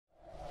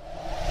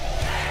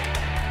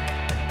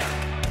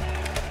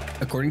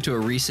According to a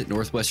recent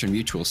Northwestern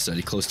Mutual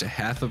study, close to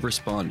half of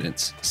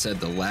respondents said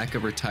the lack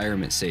of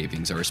retirement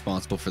savings are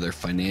responsible for their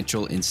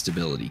financial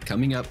instability.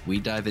 Coming up, we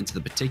dive into the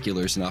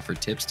particulars and offer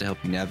tips to help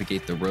you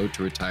navigate the road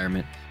to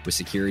retirement with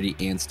security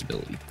and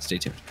stability. Stay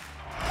tuned.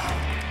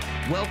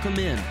 Welcome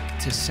in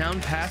to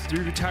Sound Path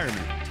Through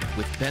Retirement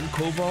with Ben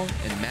Koval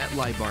and Matt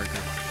Leibarger.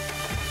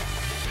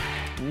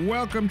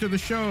 Welcome to the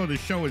show. The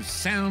show is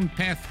Sound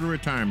Path Through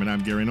Retirement.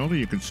 I'm Gary Nolde,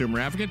 your consumer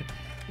advocate.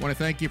 I want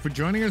to thank you for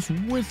joining us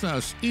with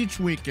us each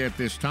week at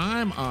this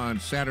time on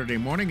Saturday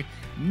morning,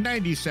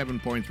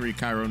 97.3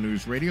 Cairo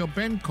News Radio.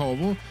 Ben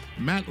Koval,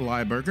 Matt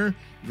Leibarger.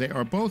 They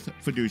are both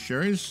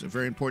fiduciaries, a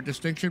very important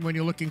distinction when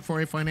you're looking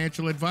for a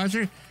financial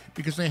advisor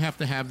because they have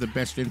to have the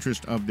best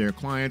interest of their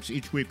clients.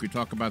 Each week we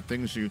talk about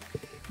things you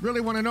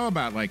really want to know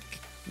about, like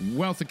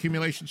wealth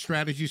accumulation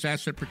strategies,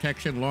 asset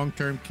protection,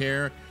 long-term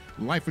care,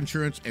 life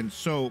insurance, and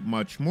so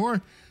much more.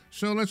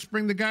 So let's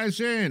bring the guys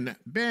in.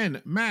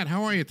 Ben, Matt,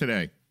 how are you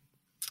today?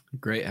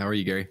 Great. How are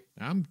you, Gary?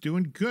 I'm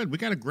doing good. We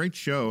got a great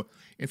show.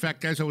 In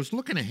fact, guys, I was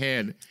looking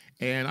ahead,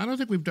 and I don't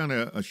think we've done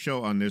a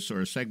show on this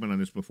or a segment on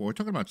this before. We're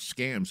talking about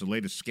scams, the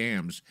latest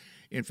scams.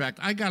 In fact,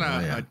 I got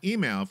an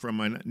email from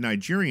a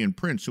Nigerian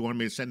prince who wanted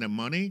me to send him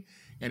money,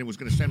 and he was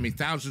going to send me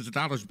thousands of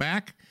dollars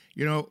back.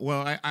 You know,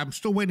 well, I'm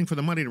still waiting for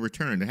the money to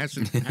return. It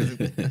hasn't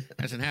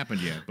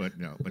happened yet. But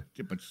no,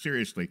 but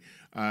seriously,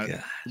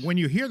 when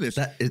you hear this,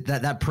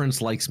 that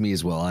prince likes me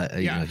as well.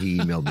 You know, he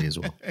emailed me as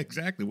well.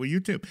 Exactly. Well, you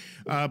too.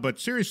 But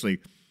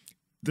seriously,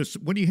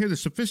 when you hear the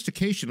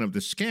sophistication of the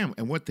scam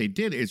and what they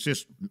did, it's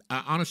just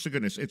honest to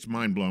goodness, it's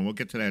mind blowing. We'll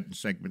get to that in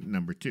segment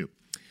number 2.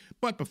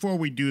 But before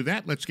we do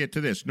that, let's get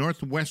to this.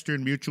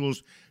 Northwestern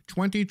Mutual's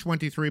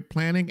 2023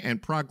 Planning and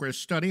Progress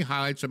Study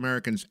highlights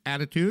Americans'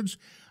 attitudes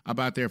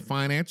about their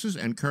finances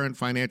and current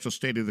financial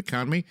state of the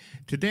economy.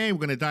 Today, we're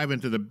going to dive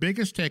into the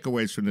biggest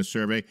takeaways from the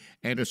survey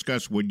and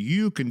discuss what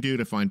you can do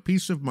to find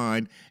peace of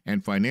mind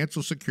and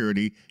financial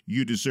security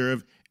you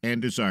deserve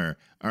and desire.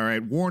 All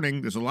right,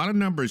 warning, there's a lot of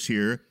numbers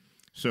here.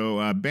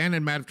 So Ben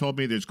and Matt have told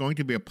me there's going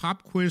to be a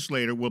pop quiz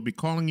later. We'll be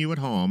calling you at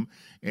home,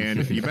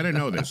 and you better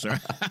know this.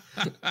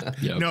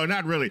 Yep. No,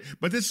 not really.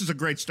 But this is a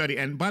great study.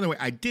 And by the way,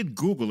 I did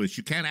Google this.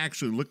 You can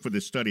actually look for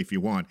this study if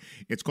you want.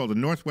 It's called the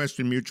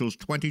Northwestern Mutual's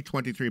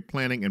 2023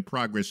 Planning and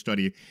Progress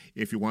Study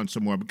if you want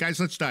some more. But guys,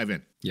 let's dive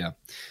in. Yeah.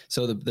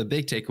 So the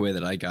big takeaway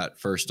that I got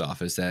first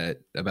off is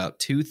that about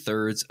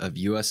 2/3 of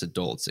U.S.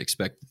 adults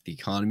expect that the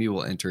economy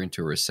will enter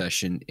into a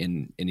recession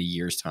in a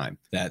year's time,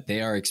 that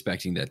they are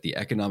expecting that the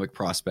economic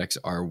prospects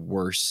are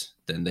worse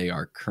than they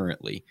are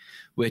currently,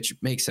 which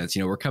makes sense.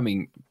 You know, we're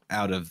coming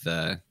out of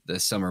the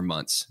summer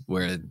months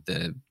where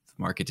the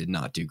market did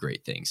not do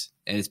great things,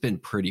 and it's been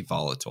pretty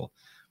volatile.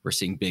 We're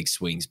seeing big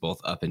swings both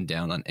up and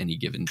down on any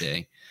given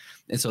day.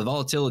 And so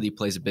volatility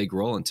plays a big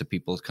role into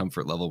people's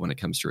comfort level when it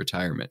comes to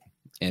retirement.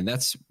 And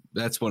that's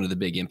one of the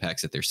big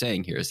impacts that they're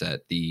saying here is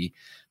that the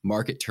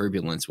market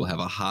turbulence will have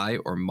a high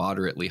or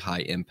moderately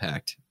high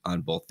impact on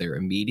both their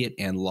immediate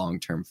and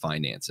long-term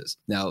finances.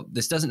 Now,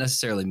 this doesn't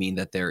necessarily mean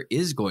that there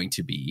is going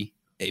to be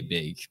a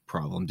big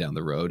problem down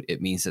the road. It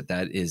means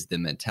that is the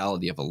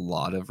mentality of a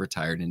lot of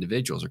retired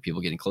individuals or people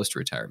getting close to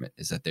retirement,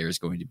 is that there's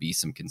going to be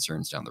some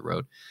concerns down the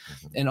road.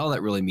 Mm-hmm. And all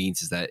that really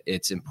means is that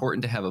it's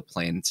important to have a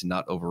plan to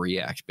not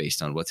overreact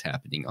based on what's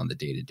happening on the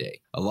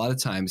day-to-day. A lot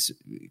of times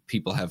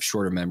people have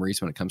shorter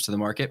memories when it comes to the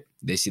market.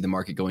 They see the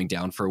market going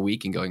down for a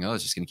week and going, oh,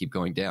 it's just going to keep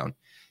going down.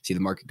 See the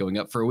market going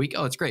up for a week.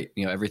 Oh, it's great.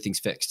 You know, everything's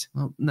fixed.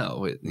 Well,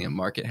 no,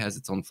 market has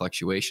its own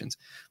fluctuations.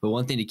 But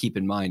one thing to keep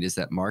in mind is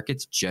that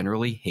markets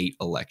generally hate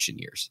election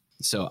years.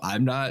 So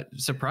I'm not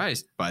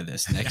surprised by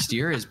this. Next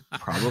year is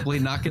probably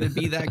not going to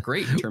be that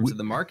great in terms of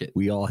the market.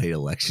 We all hate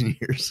election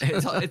years.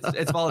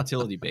 It's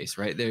volatility based,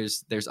 right?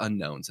 There's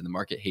unknowns, and the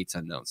market hates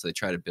unknowns. So they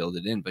try to build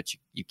it in, but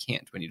you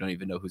can't when you don't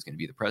even know who's going to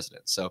be the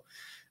president. So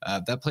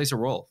that plays a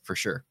role for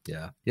sure.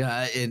 Yeah.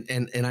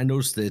 And I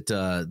noticed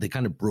that they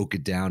kind of broke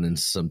it down in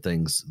some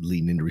things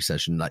leading into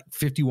recession. Like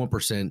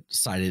 51%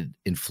 cited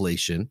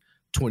inflation,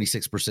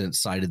 26%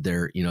 cited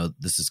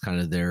this is kind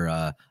of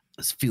their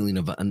feeling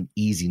of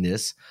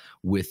uneasiness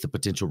with the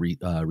potential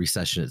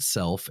recession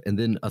itself. And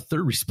then a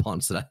third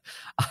response that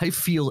I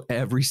feel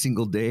every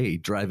single day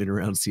driving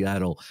around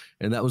Seattle,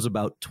 and that was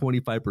about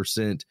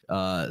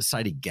 25%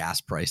 cited gas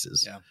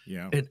prices.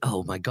 Yeah. And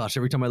oh my gosh,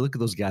 every time I look at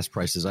those gas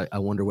prices, I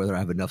wonder whether I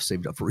have enough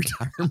saved up for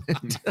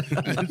retirement.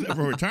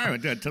 For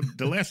retirement,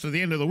 to last to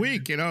the end of the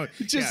week, you know.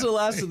 Just to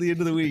last to the end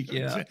of the week,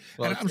 yeah.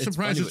 Well, and I'm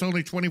surprised it's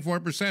only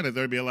 24%.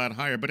 There'd be a lot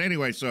higher. But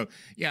anyway, so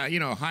yeah,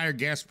 higher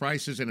gas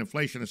prices and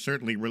inflation are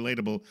certainly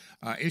relatable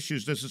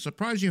issues. Does it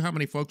surprise you how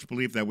many folks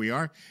believe that we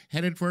are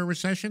headed for a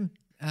recession?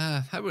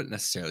 I wouldn't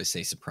necessarily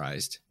say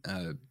surprised.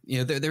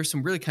 There's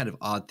some really kind of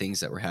odd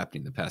things that were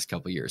happening the past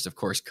couple of years. Of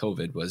course,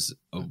 COVID was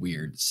a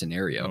weird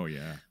scenario. Oh,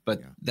 yeah.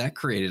 But that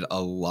created a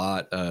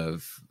lot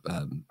of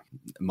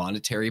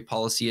monetary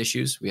policy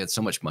issues. We had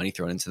so much money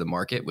thrown into the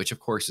market, which of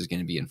course is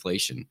going to be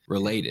inflation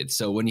related.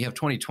 So when you have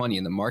 2020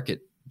 and the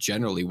market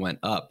generally went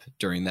up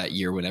during that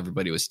year when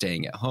everybody was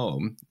staying at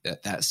home,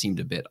 that seemed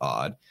a bit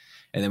odd.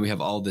 And then we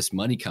have all this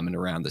money coming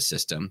around the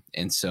system.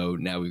 And so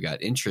now we've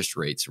got interest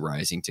rates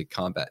rising to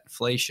combat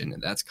inflation,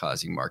 and that's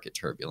causing market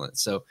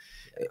turbulence. So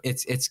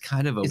it's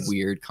kind of a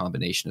weird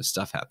combination of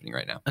stuff happening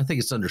right now. I think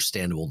it's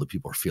understandable that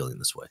people are feeling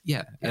this way.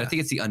 Yeah. And I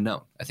think it's the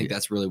unknown. I think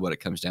that's really what it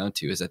comes down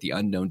to, is that the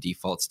unknown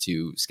defaults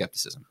to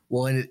skepticism.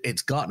 Well, and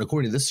it's gotten,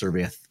 according to this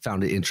survey, I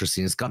found it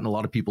interesting. It's gotten a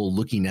lot of people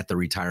looking at the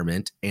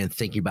retirement and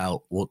thinking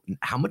about, well,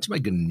 how much am I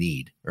going to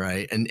need?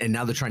 Right. And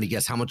now they're trying to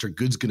guess how much are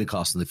goods going to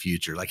cost in the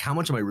future? Like, how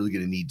much am I really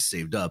going to need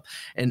saved up?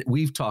 And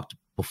we've talked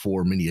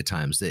before many a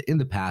times that in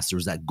the past, there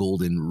was that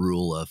golden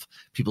rule of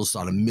people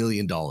thought $1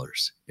 million.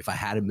 If I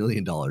had $1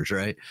 million,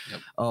 right?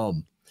 Yep.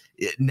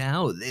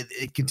 Now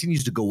it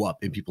continues to go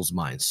up in people's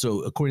minds.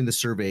 So according to the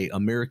survey,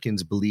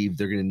 Americans believe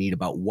they're going to need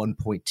about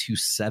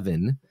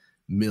 1.27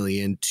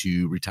 million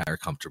to retire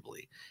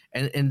comfortably.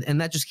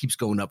 And that just keeps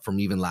going up from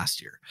even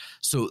last year.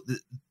 So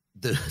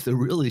the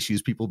real issue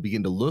is people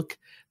begin to look,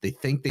 they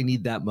think they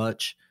need that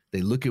much.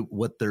 They look at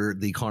what the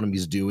economy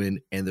is doing,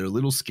 and they're a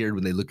little scared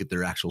when they look at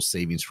their actual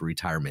savings for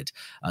retirement.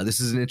 This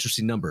is an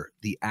interesting number.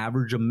 The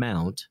average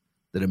amount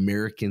that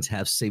Americans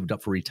have saved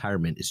up for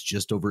retirement is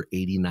just over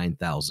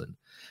 $89,000.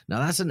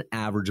 Now, that's an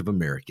average of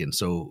Americans.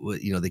 So,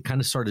 they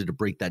kind of started to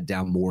break that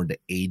down more into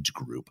age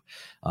group,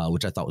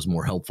 which I thought was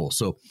more helpful.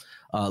 So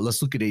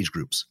let's look at age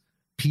groups.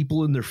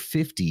 People in their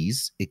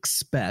 50s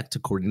expect,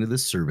 according to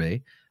this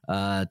survey,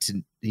 they're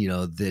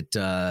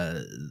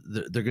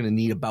going to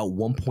need about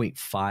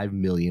 1.5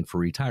 million for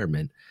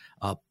retirement,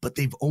 but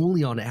they've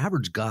only on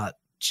average got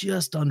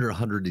just under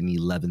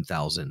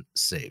 111,000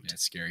 saved.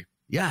 That's scary.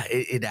 Yeah,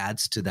 it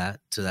adds to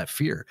that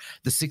fear.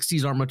 The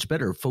 60s aren't much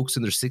better. Folks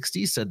in their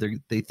 60s said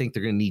they think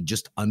they're going to need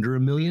just under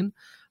 $1 million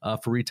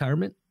for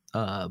retirement,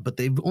 but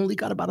they've only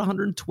got about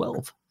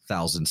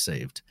 112,000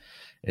 saved.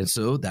 And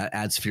so that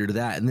adds fear to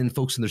that. And then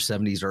folks in their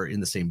 70s are in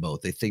the same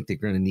boat. They think they're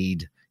going to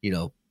need,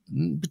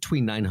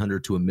 between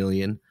 900 to $1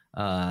 million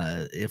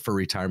for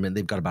retirement.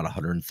 They've got about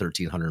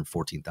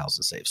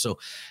 114,000 saved. So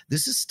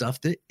this is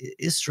stuff that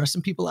is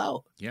stressing people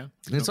out. Yeah.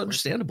 And it's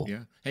understandable.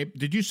 Yeah. Hey,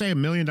 did you say $1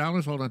 million?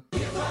 Hold on.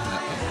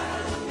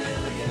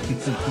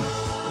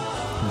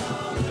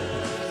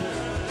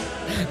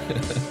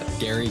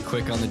 Gary,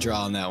 quick on the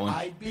draw on that one.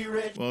 I'd be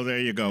rich. Well, there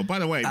you go. By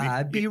the way,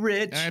 I'd be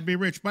rich. I'd be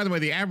rich. By the way,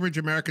 the average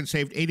American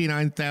saved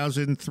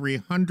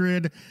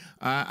 $89,300.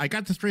 I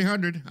got to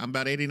 300. I'm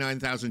about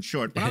 89,000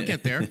 short, but I'll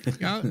get there.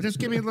 Just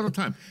give me a little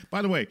time.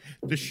 By the way,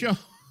 the show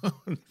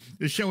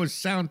is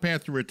Sound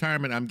Path to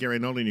Retirement. I'm Gary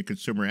Nolan, your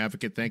consumer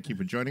advocate. Thank you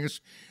for joining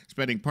us,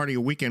 spending part of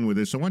your weekend with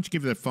us. So why don't you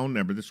give you that phone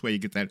number? This way you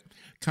get that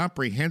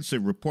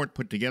comprehensive report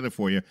put together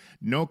for you.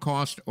 No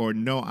cost or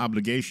no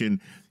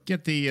obligation.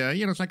 Get the,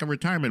 it's like a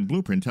retirement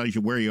blueprint. Tells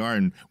you where you are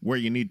and where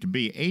you need to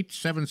be.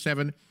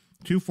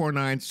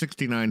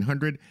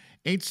 877-249-6900.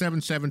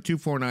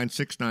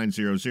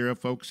 877-249-6900.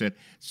 Folks at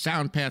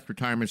Sound Path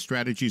Retirement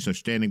Strategies are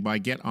standing by.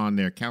 Get on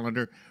their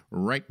calendar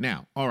right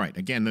now. All right.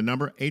 Again, the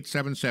number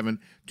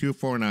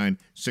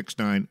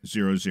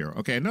 877-249-6900.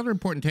 Okay. Another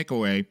important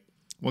takeaway.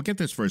 Well, get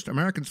this first.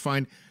 Americans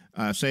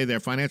say their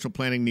financial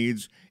planning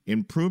needs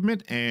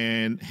improvement,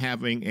 and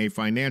having a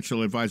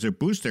financial advisor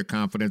boost their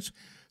confidence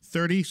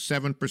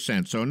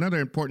 37%. So another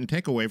important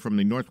takeaway from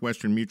the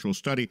Northwestern Mutual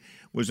study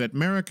was that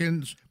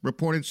Americans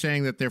reported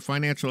saying that their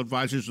financial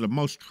advisors are the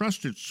most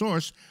trusted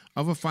source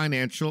of a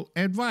financial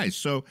advice.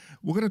 So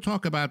we're going to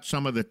talk about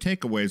some of the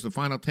takeaways, the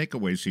final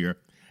takeaways here.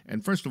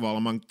 And first of all,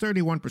 among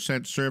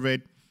 31%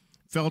 surveyed,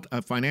 felt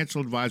a financial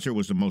advisor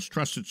was the most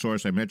trusted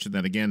source. I mentioned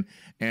that again.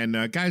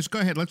 And guys, go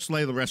ahead. Let's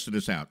lay the rest of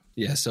this out.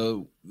 Yeah.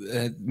 So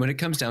when it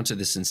comes down to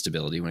this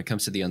instability, when it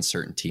comes to the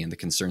uncertainty and the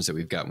concerns that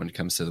we've got when it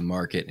comes to the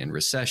market and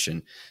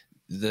recession,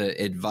 the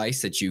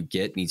advice that you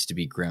get needs to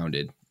be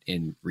grounded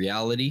in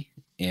reality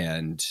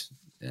and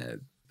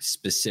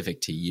specific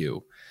to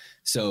you.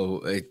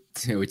 So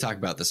we talk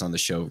about this on the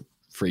show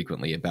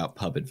frequently about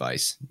pub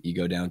advice. You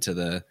go down to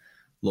the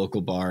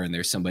local bar and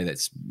there's somebody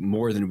that's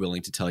more than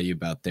willing to tell you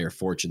about their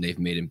fortune they've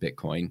made in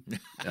Bitcoin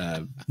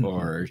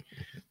or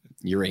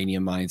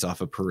uranium mines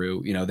off of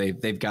Peru.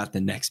 They've got the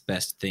next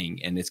best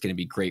thing and it's going to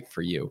be great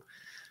for you.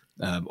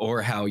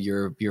 Or how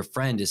your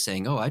friend is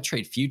saying, oh, I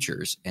trade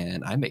futures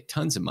and I make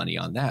tons of money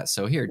on that.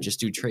 So here, just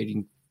do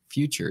trading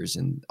futures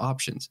and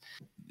options.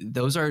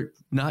 Those are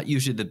not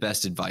usually the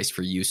best advice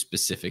for you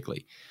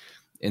specifically.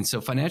 And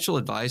so financial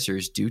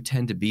advisors do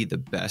tend to be the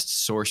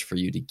best source for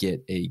you to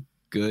get a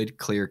good,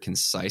 clear,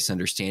 concise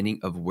understanding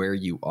of where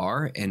you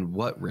are and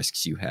what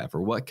risks you have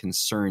or what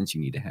concerns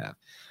you need to have.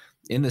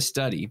 In the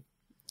study,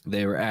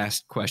 they were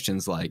asked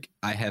questions like,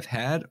 I have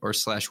had or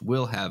 /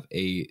 will have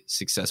a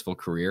successful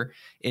career.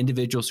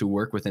 Individuals who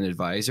work with an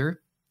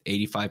advisor,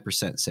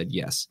 85% said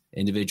yes.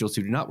 Individuals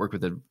who do not work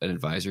with an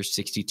advisor,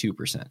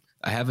 62%.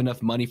 I have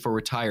enough money for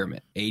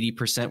retirement.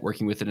 80%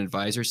 working with an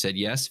advisor said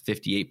yes.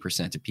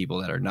 58% of people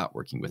that are not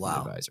working with an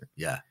advisor.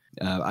 Yeah.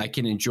 I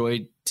can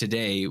enjoy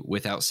today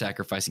without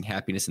sacrificing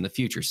happiness in the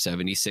future.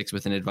 76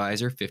 with an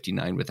advisor,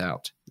 59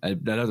 without.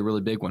 Another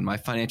really big one. My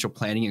financial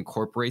planning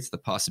incorporates the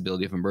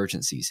possibility of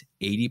emergencies.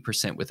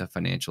 80% with a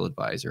financial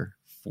advisor,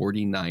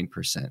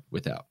 49%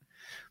 without.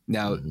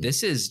 Now,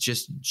 this is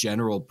just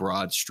general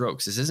broad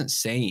strokes. This isn't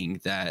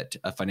saying that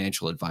a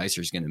financial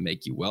advisor is going to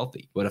make you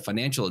wealthy. What a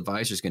financial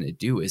advisor is going to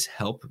do is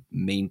help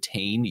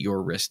maintain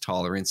your risk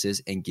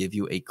tolerances and give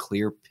you a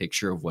clear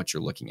picture of what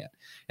you're looking at.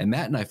 And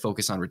Matt and I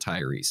focus on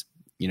retirees.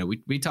 You know,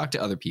 we talk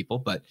to other people,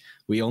 but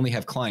we only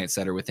have clients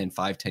that are within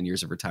 5-10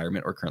 years of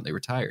retirement or currently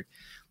retired.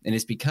 And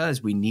it's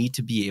because we need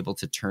to be able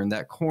to turn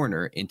that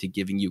corner into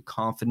giving you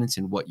confidence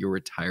in what your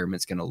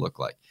retirement's going to look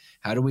like.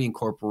 How do we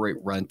incorporate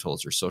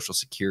rentals or Social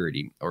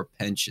Security or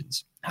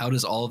pensions? How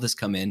does all of this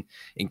come in,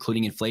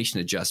 including inflation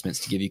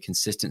adjustments, to give you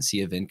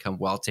consistency of income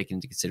while taking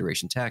into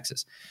consideration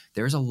taxes?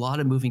 There's a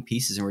lot of moving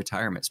pieces in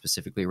retirement,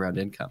 specifically around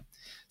income.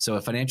 So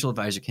a financial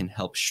advisor can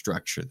help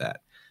structure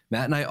that.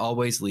 Matt and I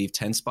always leave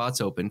 10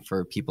 spots open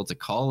for people to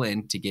call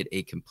in to get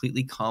a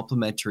completely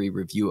complimentary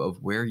review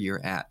of where you're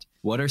at.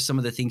 What are some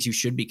of the things you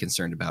should be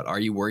concerned about? Are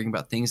you worrying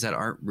about things that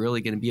aren't really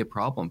going to be a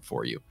problem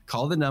for you?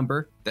 Call the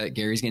number that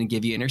Gary's going to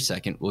give you in a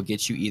second. We'll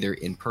get you either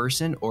in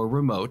person or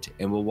remote,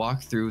 and we'll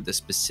walk through the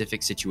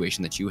specific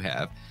situation that you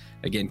have.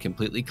 Again,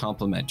 completely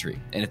complimentary.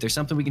 And if there's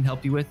something we can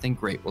help you with, then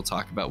great. We'll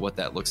talk about what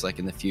that looks like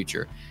in the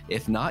future.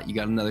 If not, you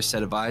got another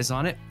set of eyes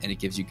on it, and it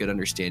gives you good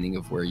understanding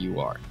of where you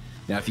are.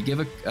 Now, if you give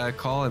a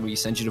call and we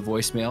send you to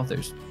voicemail,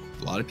 there's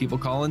a lot of people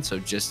calling, so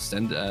just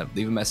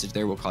leave a message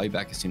there. We'll call you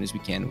back as soon as we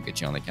can. We'll get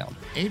you on the calendar.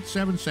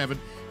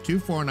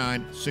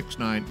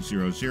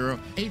 877-249-6900,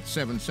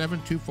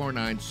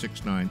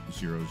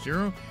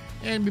 877-249-6900.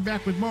 And be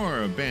back with more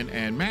of Ben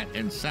and Matt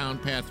and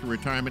Sound Path Through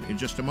Retirement in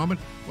just a moment.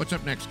 What's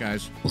up next,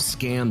 guys? Well,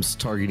 scams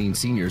targeting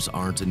seniors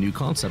aren't a new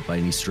concept by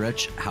any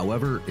stretch.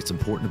 However, it's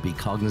important to be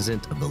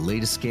cognizant of the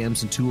latest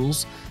scams and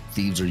tools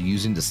thieves are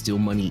using to steal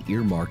money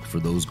earmarked for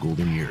those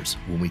golden years.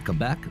 When we come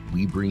back,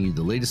 we bring you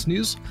the latest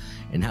news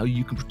and how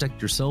you can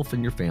protect yourself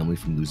and your family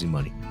from losing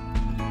money.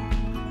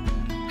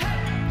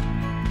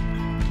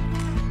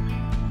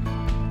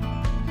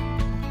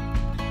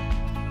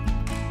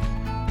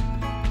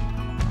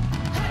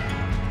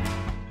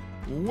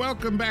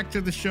 Welcome back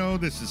to the show.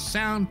 This is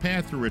Sound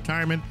Path Through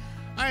Retirement.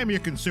 I am your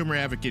consumer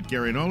advocate,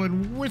 Gary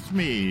Nolan. With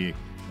me,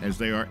 as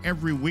they are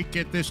every week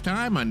at this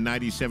time on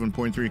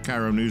 97.3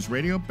 Cairo News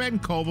Radio, Ben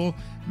Koval,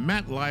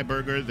 Matt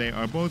Lieberger. They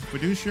are both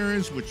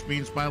fiduciaries, which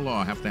means by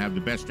law have to have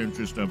the best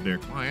interest of their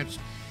clients.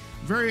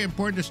 Very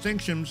important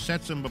distinction,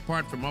 sets them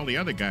apart from all the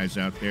other guys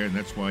out there, and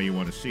that's why you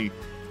want to see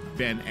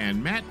Ben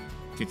and Matt.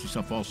 Get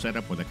yourself all set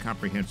up with a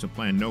comprehensive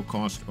plan, no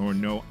cost or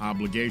no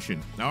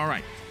obligation. All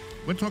right.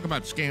 We'll talk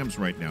about scams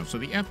right now. So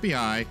the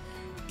FBI,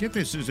 get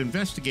this, is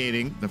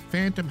investigating the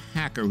phantom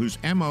hacker whose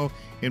MO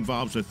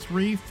involves a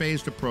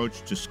 3-phased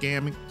approach to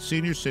scamming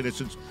senior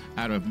citizens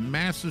out of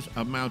massive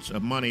amounts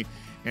of money.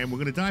 And we're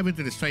going to dive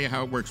into this, tell you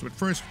how it works. But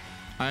first,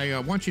 I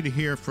want you to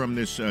hear from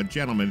this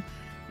gentleman,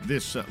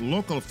 this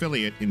local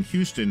affiliate in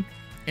Houston,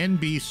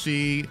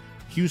 NBC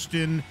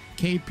Houston,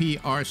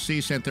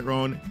 KPRC, sent their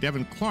own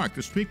Devin Clark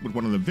to speak with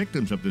one of the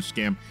victims of this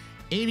scam,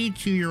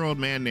 82-year-old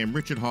man named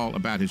Richard Hall,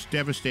 about his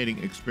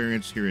devastating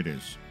experience. Here it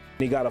is.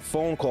 He got a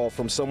phone call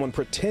from someone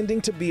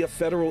pretending to be a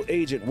federal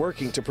agent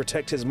working to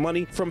protect his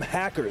money from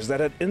hackers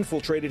that had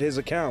infiltrated his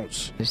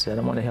accounts. He said,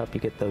 I want to help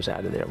you get those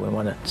out of there. We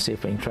want to see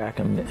if we can track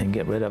them and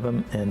get rid of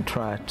them and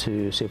try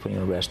to see if we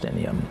can arrest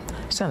any of them.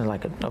 It sounded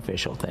like an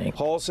official thing.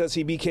 Hall says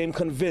he became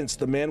convinced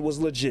the man was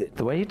legit.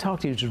 The way he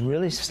talked, he was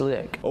really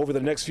slick. Over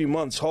the next few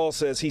months, Hall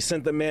says he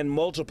sent the man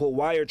multiple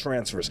wire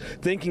transfers,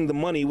 thinking the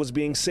money was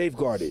being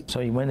safeguarded. So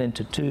he went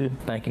into 2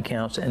 bank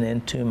accounts and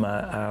into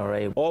my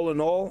IRA. All in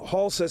all,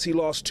 Hall says he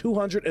lost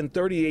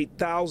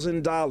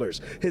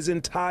 $238,000, his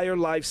entire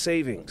life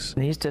savings.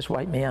 And he's just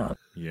wiped me out.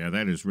 Yeah,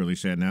 that is really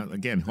sad. Now,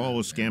 again, Hall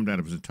was scammed out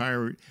of his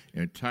entire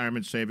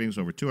retirement savings,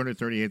 over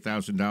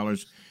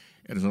 $238,000.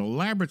 It is an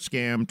elaborate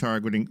scam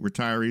targeting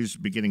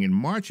retirees beginning in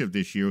March of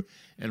this year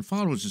and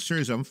follows a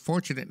series of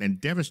unfortunate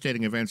and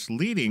devastating events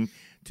leading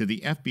to the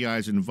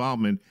FBI's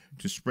involvement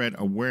to spread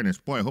awareness.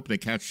 Boy, I hope they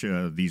catch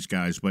these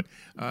guys. But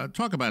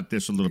talk about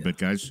this a little bit,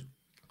 guys.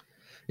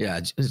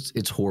 Yeah,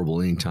 it's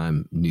horrible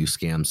anytime new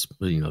scams,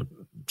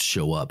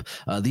 show up.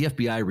 The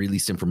FBI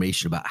released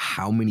information about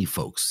how many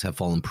folks have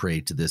fallen prey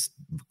to this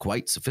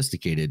quite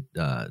sophisticated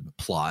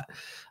plot,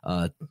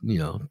 to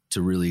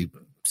really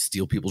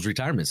steal people's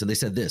retirements. And they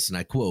said this, and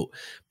I quote,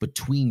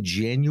 between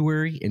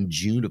January and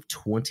June of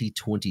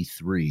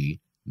 2023,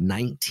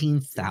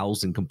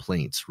 19,000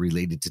 complaints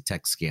related to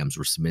tech scams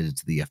were submitted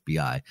to the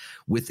FBI,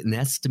 with an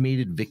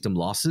estimated victim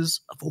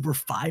losses of over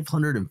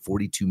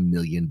 $542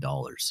 million.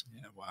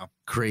 Yeah, wow.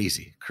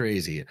 Crazy.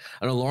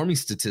 An alarming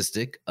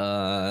statistic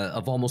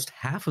of almost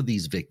half of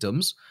these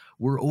victims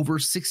were over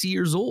 60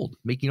 years old,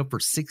 making up for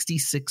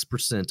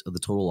 66% of the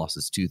total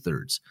losses,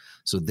 2/3.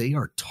 So they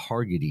are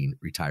targeting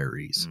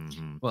retirees.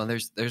 Mm-hmm. Well,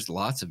 there's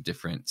lots of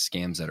different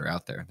scams that are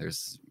out there.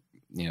 There's,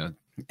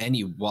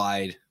 any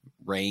wide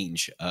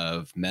range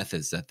of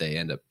methods that they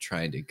end up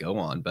trying to go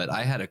on. But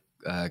I had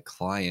a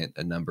client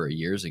a number of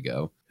years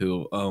ago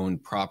who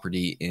owned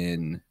property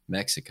in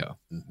Mexico,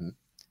 and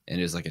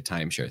it was like a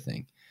timeshare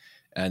thing.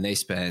 And they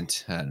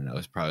spent, I don't know, it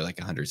was probably like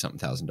 $100-something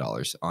thousand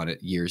on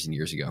it years and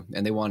years ago.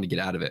 And they wanted to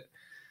get out of it.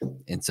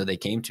 And so they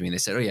came to me and they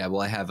said, oh yeah,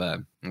 well, I have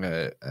a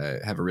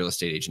real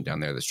estate agent down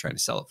there that's trying to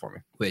sell it for me,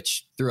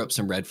 which threw up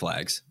some red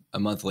flags. A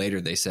month later,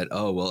 they said,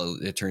 oh, well,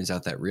 it turns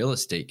out that real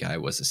estate guy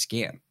was a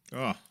scam.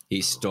 Oh.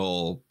 He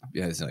stole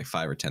like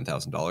 $5,000 or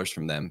 $10,000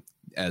 from them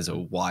as a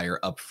wire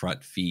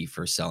upfront fee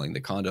for selling the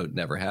condo. It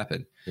never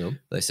happened. Yep.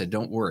 They said,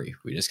 don't worry.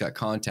 We just got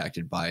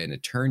contacted by an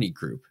attorney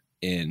group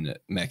in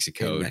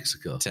Mexico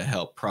to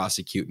help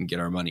prosecute and get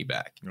our money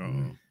back.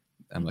 Oh.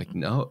 I'm like,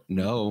 no,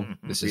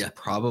 this is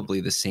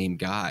probably the same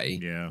guy.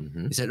 Yeah.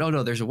 Mm-hmm. He said, oh,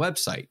 no, there's a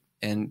website.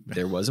 And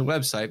there was a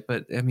website,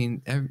 but I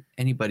mean,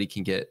 anybody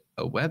can get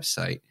a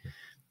website.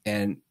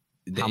 And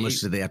how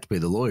much do they have to pay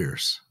the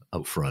lawyers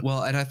up front?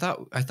 Well, and I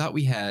thought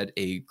we had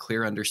a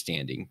clear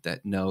understanding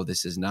that no,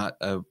 this is not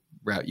a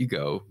route you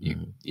go.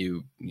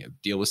 You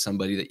deal with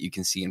somebody that you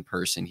can see in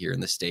person here in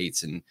the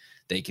States, and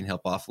they can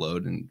help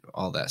offload and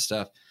all that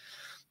stuff.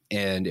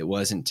 And it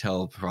wasn't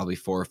until probably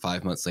 4 or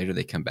 5 months later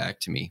they come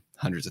back to me,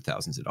 hundreds of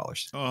thousands of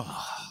dollars.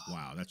 Oh,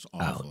 wow, that's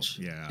awful. Ouch.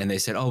 Yeah. And they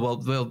said,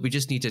 "Oh, well, we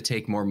just need to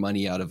take more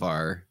money out of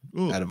our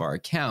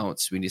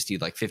accounts. We just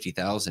need like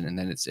 50,000, and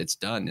then it's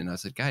done." And I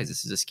said, "Guys,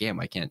 this is a scam.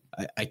 I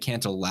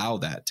can't allow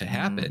that to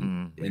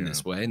happen in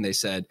this way." And they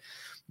said,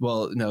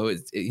 "Well, no,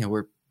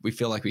 we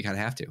feel like we kind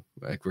of have to.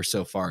 Like we're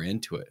so far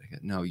into it. I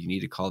go, no, you need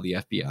to call the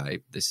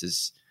FBI. This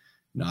is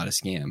not a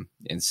scam."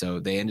 And so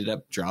they ended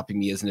up dropping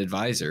me as an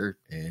advisor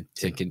and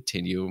to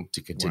continue with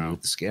the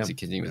scam. To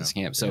continue with the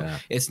scam. So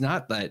it's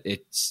not that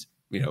it's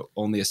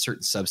only a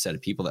certain subset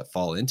of people that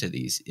fall into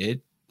these.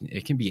 It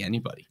can be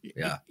anybody.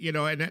 Yeah.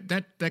 And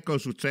that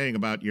goes with saying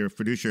about your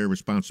fiduciary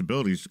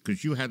responsibilities,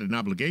 because you had an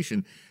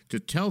obligation to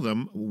tell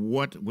them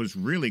what was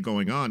really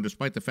going on,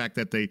 despite the fact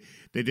that they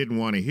didn't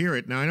want to hear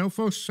it. Now, I know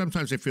folks,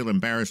 sometimes they feel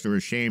embarrassed or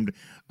ashamed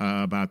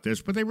about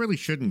this, but they really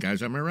shouldn't,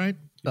 guys. Am I right?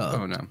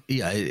 Oh, no.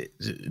 Yeah.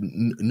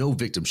 No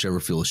victim should ever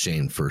feel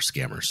ashamed for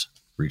scammers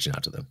reaching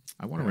out to them.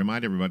 I want to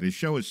remind everybody, the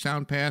show is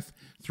Sound Path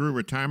Through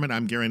Retirement.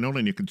 I'm Gary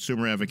Nolan, your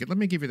consumer advocate. Let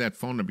me give you that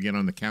phone number again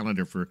on the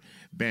calendar for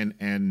Ben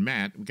and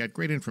Matt. We've got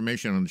great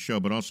information on the show,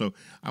 but also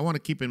you want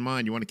to keep in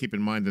mind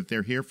that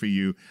they're here for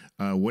you,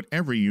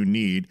 whatever you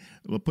need.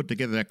 We'll put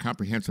together that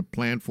comprehensive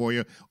plan for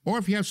you. Or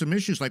if you have some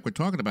issues like we're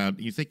talking about,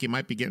 you think you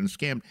might be getting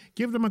scammed,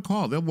 give them a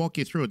call. They'll walk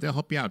you through it. They'll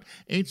help you out.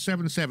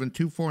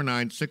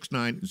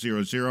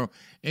 877-249-6900.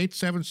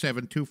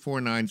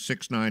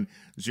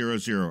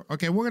 877-249-6900.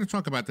 Okay, we're going to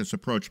talk about this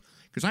approach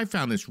because I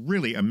found this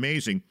really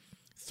amazing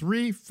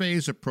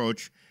 3-phase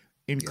approach,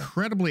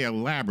 incredibly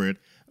elaborate,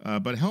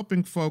 but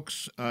helping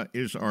folks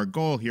is our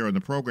goal here on the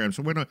program.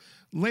 So we're going to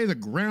lay the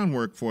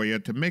groundwork for you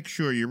to make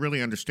sure you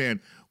really understand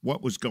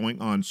what was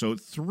going on. So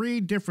 3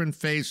 different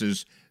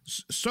phases,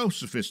 so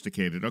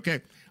sophisticated.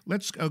 Okay,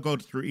 let's go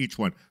through each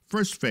one.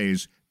 First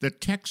phase, the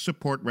tech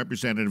support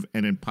representative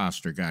and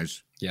imposter,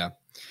 guys. Yeah.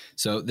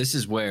 So this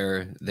is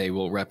where they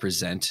will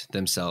represent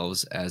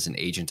themselves as an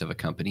agent of a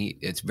company.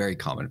 It's very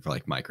common for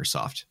like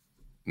Microsoft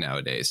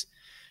nowadays.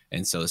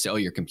 And so they say, oh,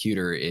 your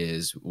computer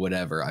is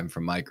whatever. I'm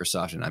from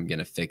Microsoft and I'm going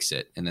to fix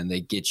it. And then they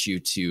get you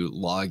to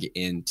log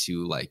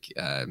into like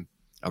a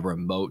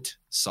remote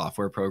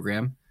software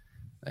program,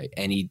 like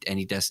any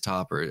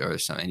desktop or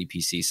any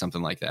PC,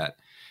 something like that.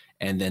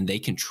 And then they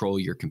control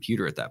your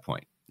computer at that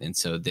point. And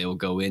so they'll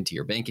go into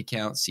your bank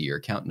account, see your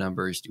account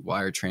numbers, do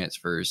wire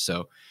transfers.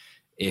 So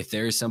if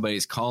there's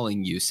somebody's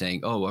calling you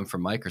saying, oh, I'm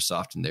from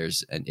Microsoft and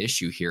there's an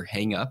issue here,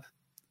 hang up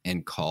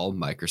and call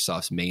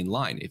Microsoft's main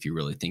line if you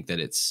really think that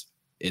it's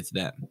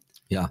them.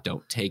 Yeah.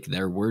 Don't take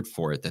their word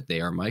for it that they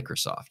are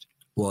Microsoft.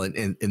 Well,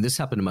 and this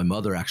happened to my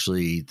mother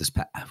actually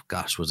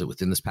was it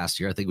within this past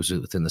year? I think it was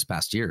within this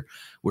past year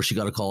where she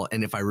got a call.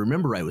 And if I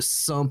remember right, it was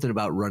something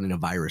about running a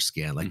virus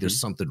scan, like there's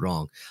something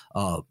wrong.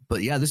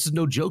 But yeah, this is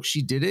no joke.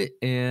 She did it.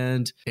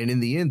 And in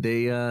the end,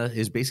 they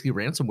is basically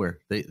ransomware.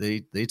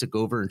 They took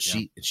over and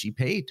she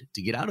paid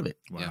to get out of it.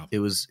 Wow. It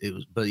was,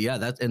 but yeah,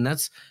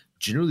 that's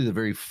generally the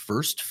very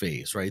first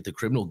phase, right? The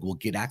criminal will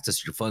get access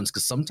to your funds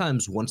because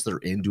sometimes once they're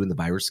in doing the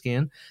virus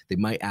scan, they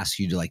might ask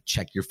you to like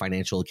check your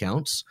financial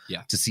accounts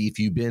to see if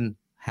you've been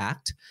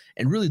hacked.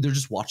 And really, they're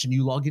just watching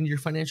you log into your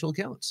financial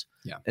accounts.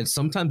 Yeah. And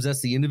sometimes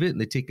that's the end of it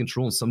and they take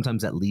control. And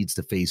sometimes that leads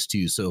to phase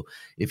 2. So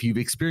if you've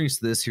experienced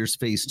this, here's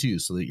phase 2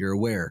 so that you're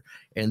aware.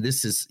 And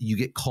this is,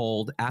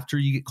 after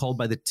you get called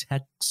by the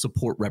tech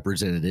support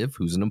representative,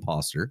 who's an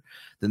imposter.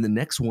 Then the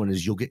next one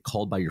is you'll get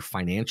called by your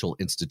financial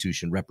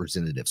institution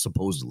representative,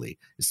 supposedly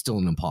is still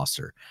an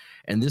imposter.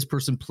 And this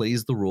person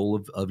plays the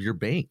role of your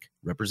bank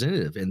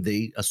representative. And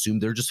they assume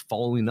they're just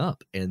following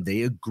up and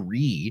they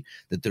agree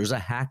that there's a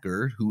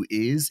hacker who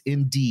is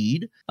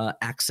indeed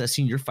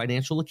accessing your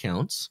financial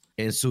accounts.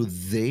 And so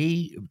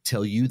they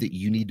tell you that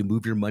you need to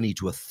move your money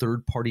to a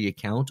third-party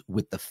account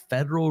with the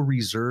Federal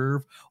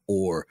Reserve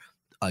or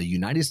a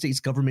United States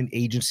government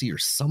agency or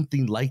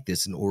something like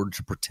this in order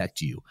to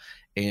protect you.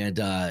 And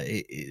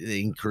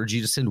they encourage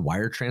you to send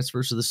wire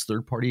transfers to this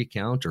third-party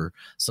account, or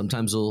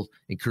sometimes they'll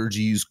encourage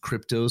you to use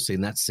crypto, saying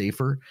that's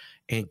safer.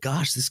 And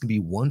gosh, this can be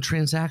one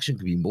transaction,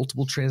 could be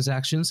multiple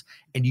transactions,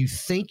 and you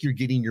think you're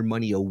getting your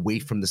money away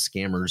from the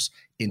scammers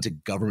into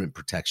government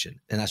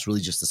protection. And that's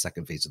really just the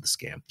second phase of the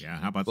scam. Yeah,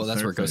 how about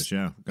that's where it goes.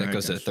 Yeah, that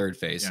goes to the third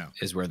phase,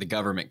 is where the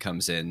government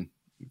comes in,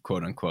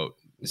 quote unquote,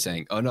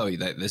 saying, "Oh no,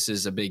 this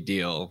is a big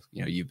deal.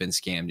 You've been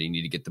scammed. And you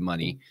need to get the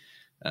money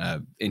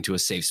into a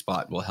safe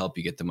spot. We'll help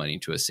you get the money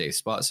into a safe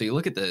spot." So you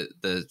look at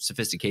the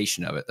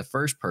sophistication of it. The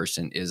first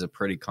person is a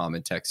pretty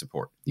common tech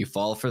support. You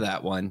fall for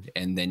that one,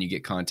 and then you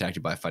get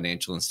contacted by a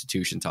financial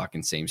institution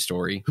talking same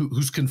story.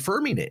 Who's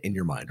confirming it in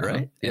your mind,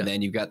 right? And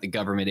then you've got the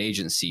government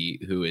agency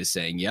who is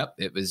saying, "Yep,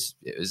 it was."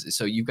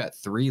 So you've got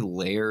three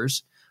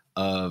layers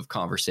of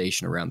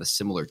conversation around the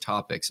similar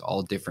topics,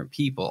 all different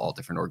people, all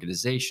different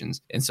organizations.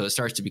 And so it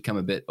starts to become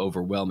a bit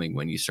overwhelming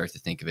when you start to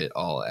think of it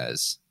all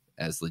as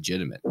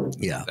legitimate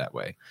that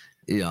way.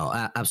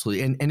 Yeah,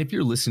 absolutely. And if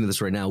you're listening to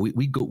this right now,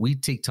 we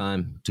take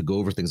time to go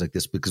over things like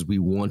this because we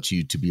want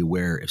you to be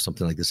aware if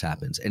something like this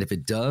happens. And if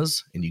it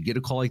does, and you get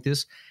a call like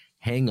this,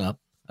 hang up.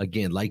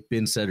 Again, like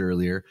Ben said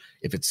earlier,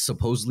 if it's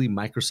supposedly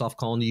Microsoft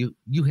calling you,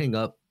 you hang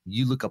up,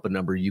 you look up a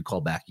number, you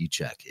call back, you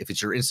check. If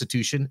it's your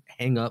institution,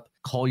 hang up,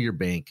 call your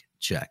bank,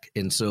 check.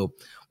 And so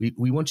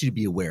we want you to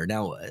be aware.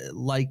 Now,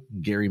 like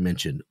Gary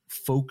mentioned,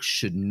 folks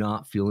should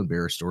not feel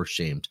embarrassed or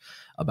ashamed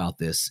about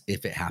this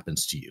if it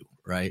happens to you,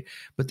 right?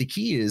 But the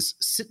key is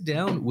sit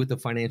down with a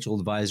financial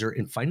advisor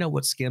and find out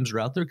what scams are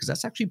out there, because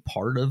that's actually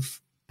part of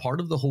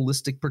the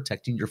holistic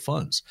protecting your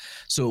funds.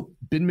 So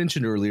Ben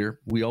mentioned earlier,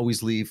 we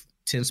always leave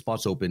 10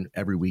 spots open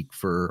every week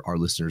for our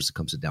listeners to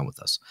come sit down with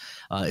us.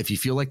 If you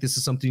feel like this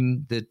is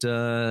something that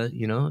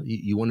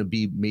you want to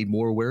be made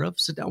more aware of,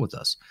 sit down with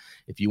us.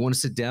 If you want to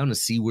sit down and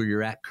see where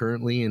you're at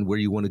currently and where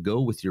you want to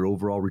go with your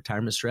overall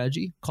retirement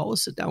strategy, call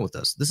us, sit down with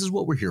us. This is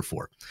what we're here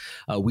for.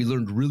 We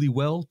learned really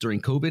well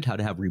during COVID how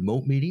to have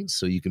remote meetings,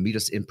 so you can meet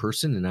us in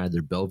person in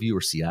either Bellevue or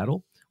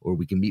Seattle, or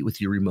we can meet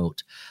with you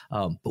remote.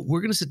 But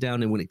we're going to sit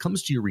down, and when it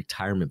comes to your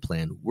retirement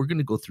plan, we're going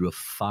to go through a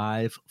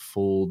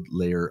 5-fold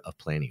layer of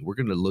planning. We're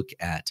going to look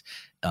at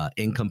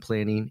income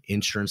planning,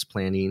 insurance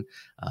planning,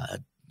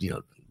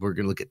 we're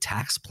going to look at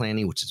tax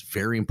planning, which is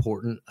very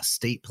important,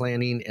 estate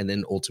planning, and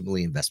then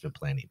ultimately investment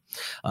planning.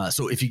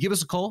 So if you give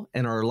us a call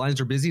and our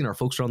lines are busy and our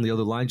folks are on the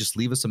other line, just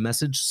leave us a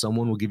message.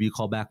 Someone will give you a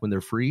call back when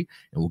they're free,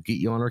 and we'll get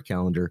you on our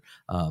calendar.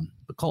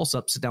 But call us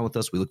up, sit down with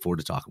us. We look forward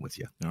to talking with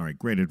you. All right,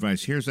 great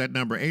advice. Here's that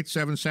number,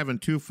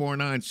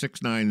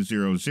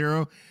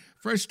 877-249-6900.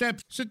 First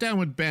step, sit down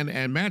with Ben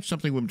and Matt.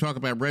 Something we've been talking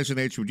about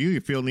resonates with you.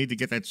 You feel need to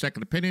get that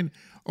second opinion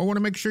or want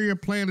to make sure your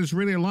plan is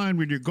really aligned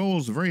with your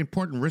goals. A very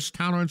important risk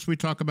tolerance we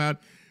talk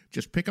about.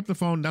 Just pick up the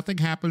phone. Nothing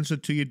happens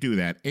until you do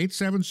that.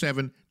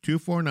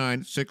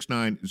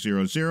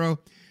 877-249-6900.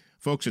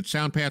 Folks at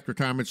SoundPath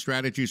Retirement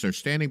Strategies are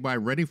standing by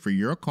ready for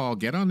your call.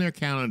 Get on their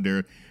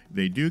calendar.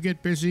 They do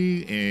get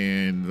busy,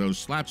 and those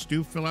slots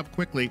do fill up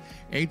quickly.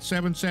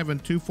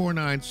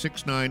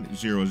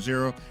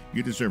 877-249-6900.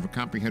 You deserve a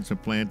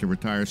comprehensive plan to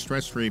retire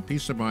stress-free,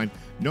 peace of mind,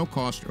 no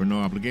cost or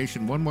no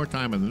obligation. One more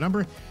time on the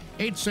number,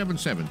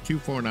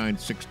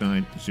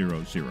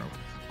 877-249-6900.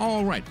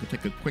 All right, we'll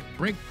take a quick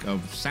break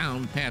of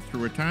Sound Path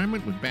Through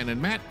Retirement with Ben and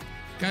Matt.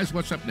 Guys,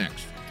 what's up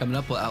next? Coming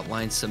up, we'll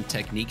outline some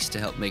techniques to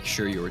help make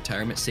sure your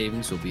retirement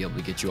savings will be able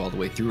to get you all the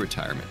way through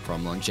retirement.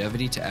 From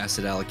longevity to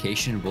asset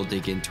allocation, we'll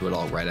dig into it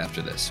all right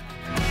after this.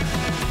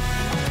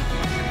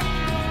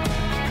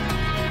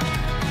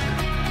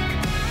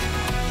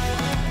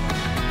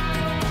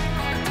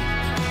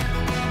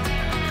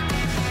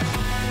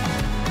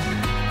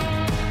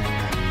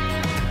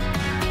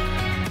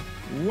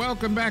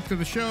 Welcome back to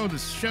the show. The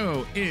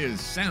show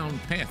is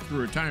Sound Path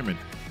Through Retirement.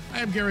 I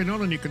am Gary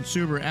Nolan, your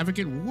consumer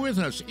advocate. With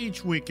us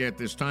each week at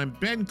this time,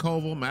 Ben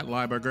Koval, Matt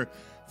Lieberger.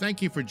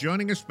 Thank you for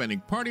joining us, spending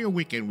part of your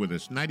weekend with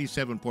us.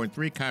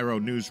 97.3 Cairo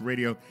News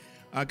Radio.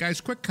 Guys,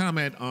 quick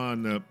comment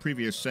on the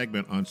previous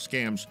segment on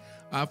scams.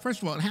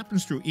 First of all, it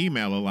happens through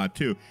email a lot,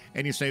 too.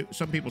 And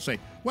some people say,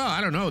 well,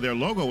 I don't know, their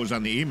logo was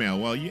on the email.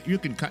 Well, you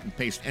can cut and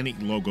paste any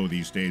logo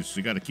these days, so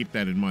you got to keep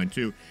that in mind,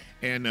 too.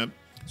 And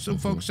some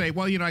folks say,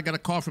 well, I got a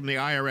call from the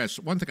IRS.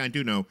 One thing I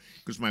do know,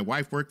 because my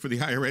wife worked for the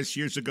IRS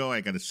years ago, I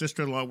got a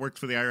sister-in-law worked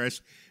for the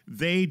IRS,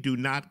 they do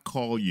not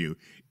call you.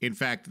 In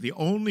fact, the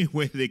only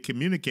way they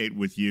communicate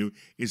with you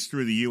is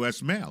through the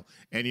U.S. mail.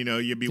 And,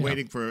 you'd be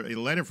waiting for a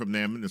letter from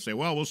them, and they say,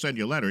 well, we'll send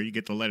you a letter. You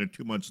get the letter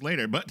 2 months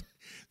later. But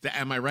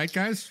am I right,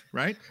 guys?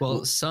 Right?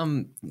 Well,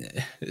 some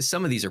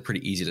of these are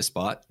pretty easy to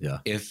spot. Yeah.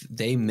 If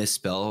they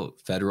misspell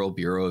Federal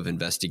Bureau of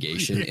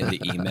Investigation in the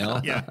email,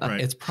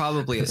 it's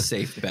probably a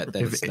safe bet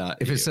that it's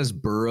not. If it says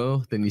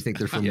Burrow, then you think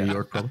they're from New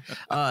York. Probably.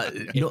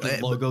 If the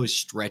logo is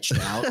stretched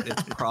out,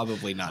 it's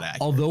probably not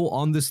accurate. Although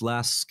on this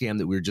last scam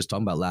that we were just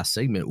talking about last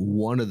segment,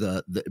 one of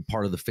the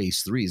part of the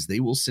phase 3 is they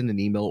will send an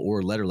email or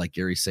a letter, like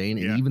Gary's saying,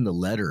 and even the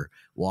letter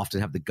will often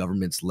have the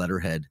government's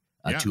letterhead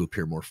to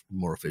appear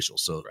more official.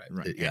 So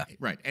right. Yeah,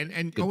 right.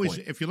 And Good always,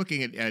 point. if you're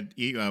looking at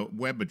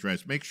web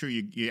address, make sure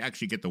you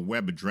actually get the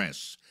web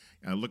address.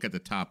 Look at the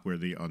top where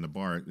on the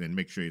bar, and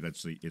make sure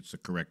it's the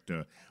correct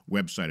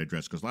website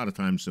address, because a lot of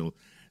times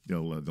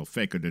they'll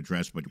fake an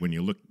address, but when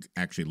you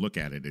actually look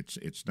at it,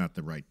 it's not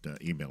the right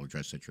email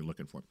address that you're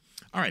looking for.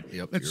 All right,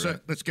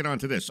 let's get on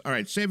to this. All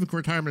right, saving for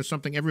retirement is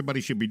something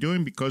everybody should be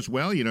doing because,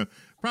 well,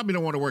 probably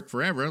don't want to work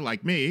forever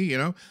like me.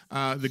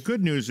 The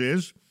good news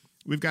is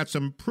we've got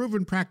some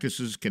proven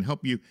practices can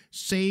help you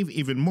save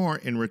even more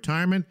in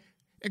retirement.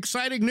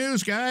 Exciting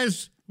news,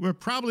 guys. We're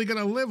probably going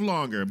to live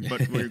longer,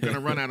 but we're going to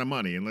run out of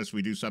money unless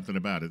we do something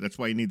about it. That's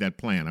why you need that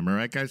plan. Am I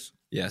right, guys?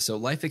 Yeah. So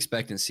life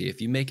expectancy,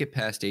 if you make it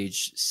past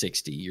age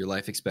 60, your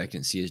life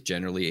expectancy is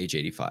generally age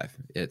 85.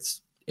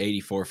 It's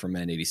 84 for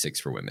men, 86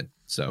 for women.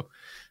 So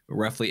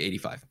roughly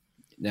 85.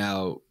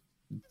 Now,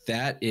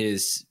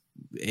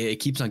 it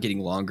keeps on getting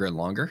longer and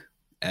longer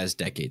as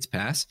decades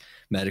pass.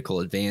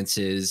 Medical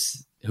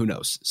advances, who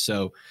knows?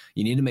 So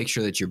you need to make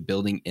sure that you're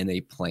building in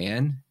a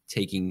plan,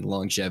 taking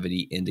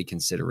longevity into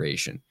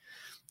consideration.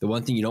 The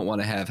one thing you don't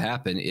want to have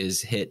happen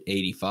is hit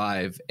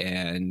 85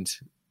 and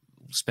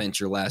spent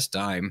your last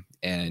dime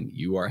and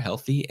you are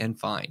healthy and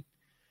fine.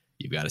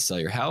 You've got to sell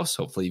your house.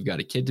 Hopefully you've got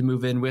a kid to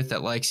move in with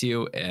that likes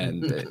you.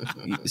 And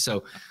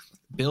so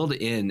build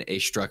in a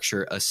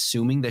structure,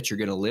 assuming that you're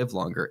going to live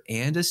longer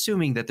and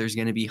assuming that there's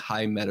going to be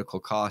high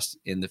medical costs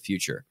in the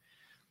future.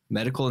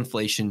 Medical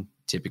inflation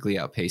typically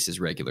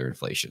outpaces regular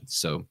inflation.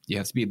 So you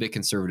have to be a bit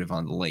conservative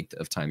on the length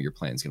of time your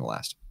plan is going to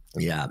last.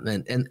 Yeah.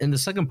 And the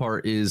second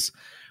part is,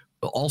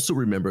 also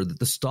remember that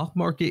the stock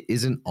market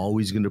isn't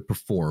always going to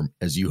perform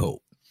as you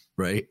hope,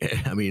 right?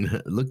 I mean,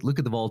 look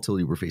at the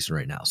volatility we're facing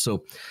right now.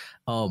 So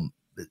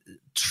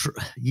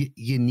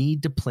you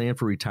need to plan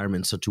for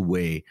retirement in such a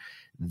way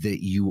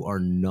that you are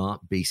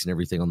not basing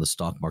everything on the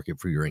stock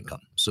market for your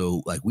income.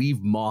 So like we've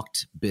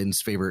mocked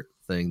Ben's favorite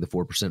thing, the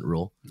 4%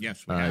 rule.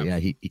 Yes, we have. Yeah,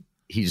 he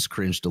just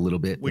cringed a little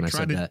bit when I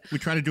said that. We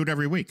try to do it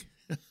every week.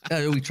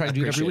 We try to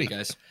do it every week,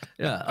 guys.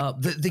 Yeah.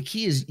 The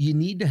key is you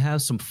need to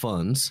have some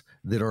funds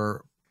that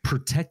are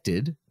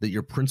protected, that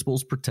your principal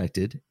is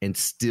protected, and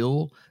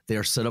still they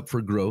are set up for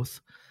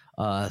growth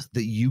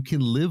that you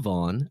can live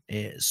on,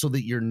 so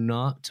that you're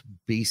not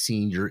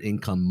basing your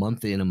income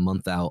month in and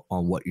month out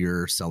on what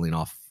you're selling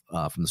off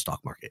from the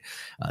stock market.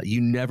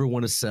 You never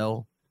want to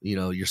sell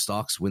your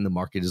stocks when the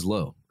market is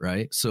low,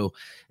 right? So,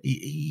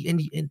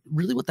 and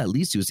really what that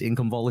leads to is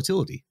income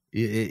volatility.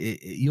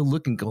 You'll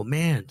look and go,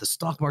 man, the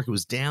stock market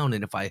was down,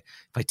 and if I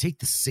take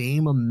the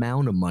same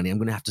amount of money, I'm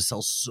going to have to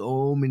sell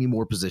so many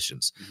more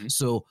positions. Mm-hmm.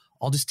 So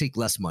I'll just take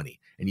less money.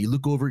 And you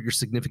look over at your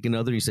significant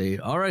other, and you say,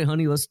 all right,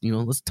 honey, let's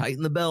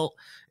tighten the belt,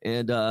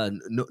 and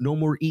no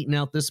more eating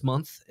out this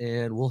month,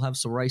 and we'll have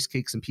some rice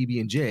cakes and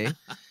PB&J.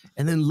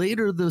 And then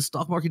later the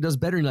stock market does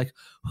better, and you're like,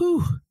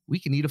 whew, we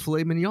can eat a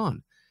filet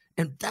mignon.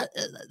 And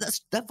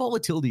that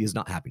volatility is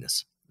not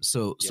happiness.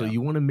 So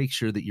you want to make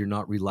sure that you're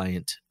not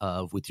reliant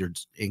with your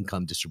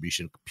income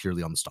distribution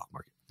purely on the stock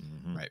market.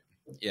 Mm-hmm. Right.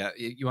 Yeah.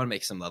 You want to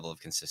make some level of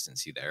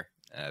consistency there.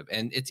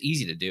 And it's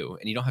easy to do,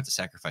 and you don't have to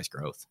sacrifice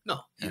growth. No,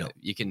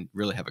 you can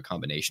really have a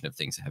combination of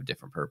things that have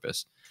different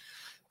purpose.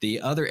 The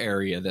other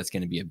area that's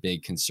going to be a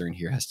big concern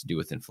here has to do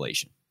with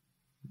inflation.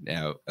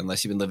 Now,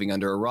 unless you've been living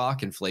under a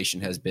rock,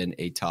 inflation has been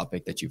a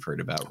topic that you've heard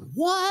about.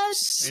 What?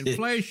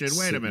 Inflation?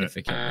 Wait a minute.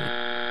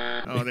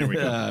 Oh, there we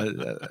go.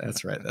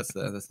 That's right. That's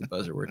the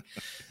buzzer word.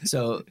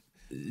 So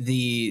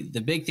the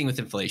big thing with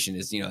inflation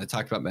is, I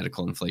talked about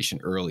medical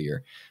inflation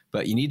earlier,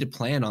 but you need to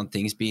plan on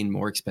things being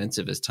more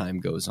expensive as time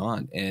goes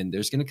on. And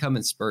there's going to come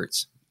in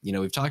spurts.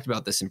 We've talked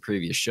about this in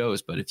previous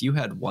shows, but if you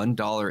had $1 in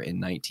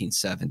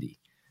 1970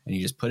 and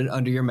you just put it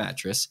under your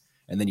mattress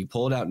and then you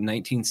pull it out in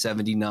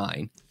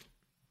 1979,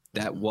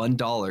 that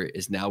 $1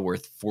 is now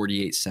worth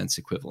 48 cents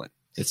equivalent.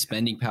 Its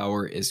spending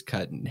power is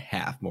cut in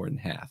half, more than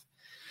half.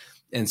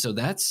 And so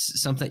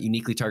that's something that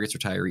uniquely targets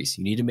retirees.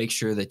 You need to make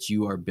sure that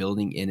you are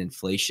building in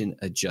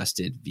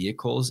inflation-adjusted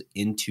vehicles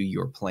into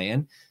your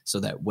plan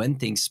so that when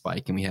things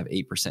spike and we have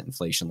 8%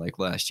 inflation like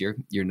last year,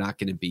 you're not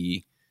going to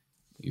be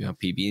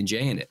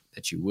PB&J in it,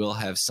 that you will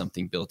have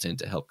something built in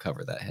to help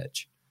cover that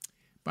hedge.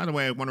 By the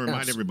way, I want to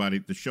remind everybody,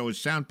 the show is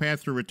Sound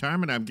Path Through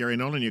Retirement. I'm Gary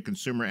Nolan, your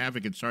consumer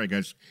advocate. Sorry,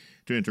 guys,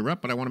 to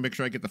interrupt, but I want to make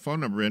sure I get the phone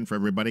number in for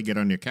everybody. Get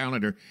on your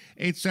calendar,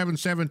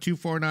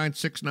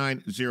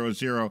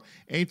 877-249-6900,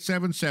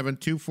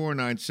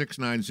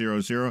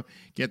 877-249-6900.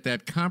 Get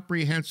that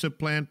comprehensive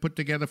plan put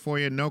together for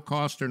you, no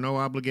cost or no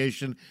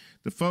obligation.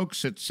 The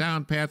folks at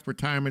Sound Path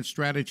Retirement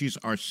Strategies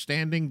are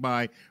standing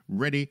by,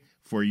 ready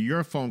for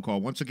your phone call.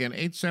 Once again,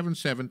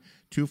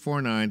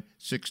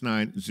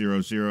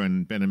 877-249-6900.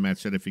 And Ben and Matt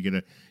said if you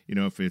get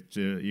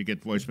you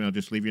get voicemail,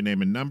 just leave your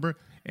name and number,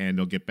 and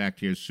they'll get back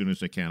to you as soon as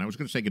they can. I was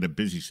going to say get a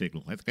busy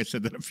signal. I think I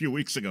said that a few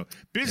weeks ago.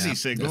 Busy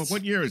signal?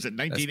 What year is it,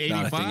 1985?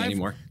 Not a thing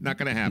anymore. Not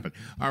going to happen.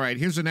 All right,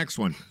 here's the next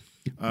one.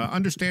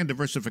 Understand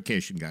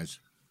diversification, guys.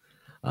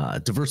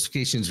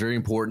 Diversification is very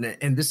important.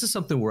 And this is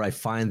something where I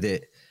find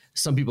that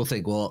some people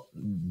think, well,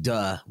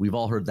 duh, we've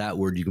all heard that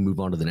word. You can move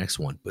on to the next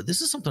one. But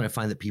this is something I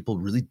find that people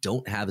really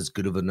don't have as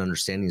good of an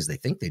understanding as they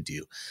think they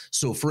do.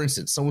 So for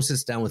instance, someone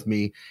sits down with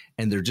me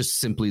and they're just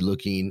simply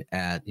looking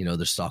at,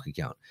 their stock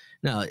account.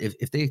 Now,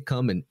 if they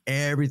come and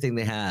everything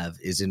they have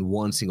is in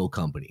one single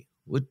company,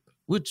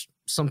 which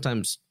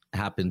sometimes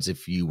happens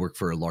if you work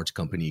for a large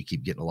company, you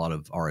keep getting a lot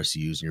of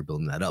RSUs and you're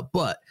building that up.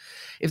 But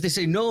if they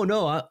say,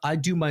 no, I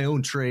do my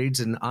own trades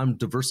and I'm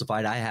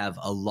diversified, I have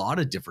a lot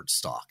of different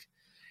stock.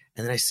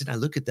 And then I sit and I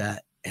look at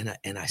that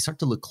and I start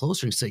to look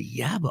closer and say,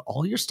 yeah, but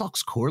all your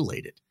stock's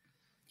correlated.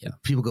 Yeah.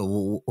 People go,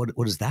 well,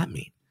 what does that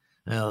mean?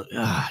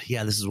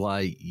 Yeah, this is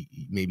why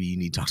maybe you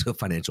need to talk to a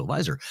financial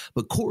advisor.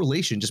 But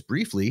correlation, just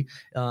briefly,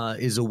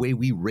 is a way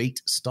we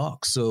rate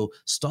stocks. So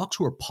stocks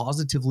who are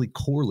positively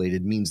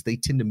correlated means they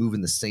tend to move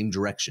in the same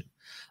direction.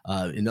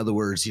 In other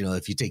words,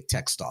 if you take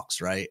tech stocks,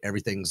 right,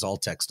 everything's all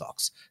tech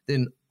stocks.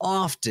 Then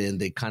often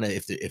they kind of,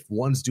 if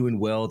one's doing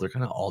well, they're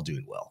kind of all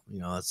doing well.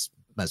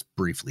 That's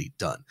briefly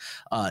done.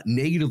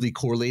 Negatively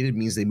correlated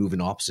means they move in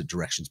opposite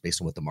directions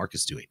based on what the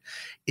market's doing.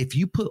 If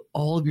you put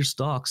all of your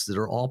stocks that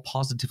are all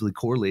positively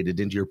correlated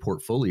into your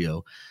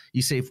portfolio,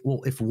 you say,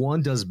 well, if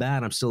one does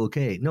bad, I'm still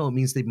okay. No, it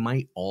means they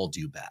might all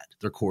do bad.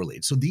 They're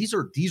correlated. So these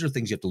are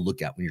things you have to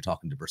look at when you're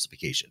talking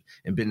diversification.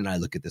 And Ben and I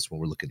look at this when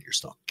we're looking at your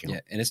stock account.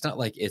 Yeah, and it's not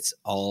like it's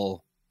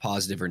all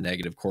positive or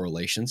negative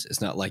correlations. It's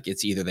not like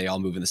it's either they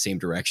all move in the same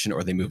direction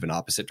or they move in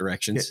opposite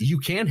directions. Yeah, you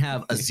can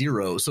have a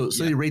zero. So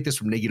you rate this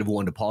from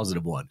 -1 to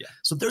 +1. Yeah.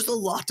 So there's a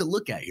lot to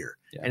look at here.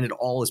 Yeah. And it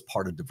all is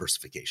part of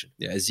diversification.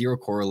 Yeah, a zero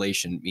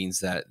correlation means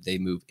that they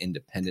move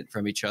independent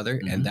from each other.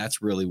 Mm-hmm. And that's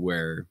really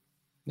where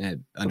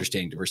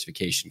understanding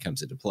diversification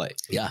comes into play.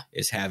 Yeah.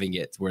 Is having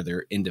it where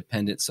they're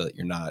independent so that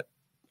you're not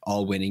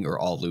all winning or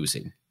all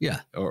losing.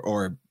 Yeah.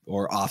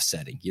 Or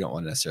offsetting. You don't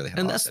want to necessarily have,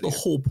 and that's the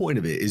whole point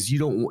of it, is you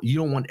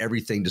don't want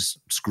everything to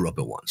screw up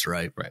at once,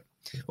 right? Right.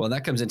 Well,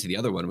 that comes into the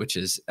other one, which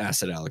is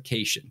asset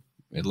allocation.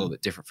 A little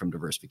bit different from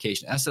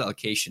diversification. Asset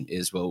allocation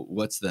is, well,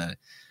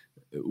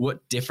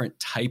 what different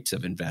types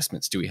of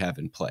investments do we have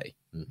in play?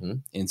 Mm-hmm.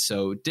 And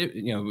so,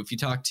 if you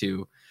talk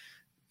to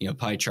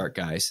pie chart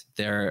guys,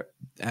 their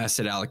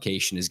asset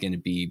allocation is going to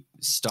be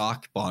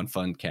stock, bond,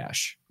 fund,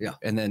 cash. Yeah.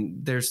 And then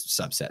there's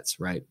subsets,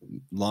 right?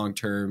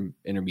 Long-term,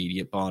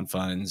 intermediate bond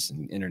funds,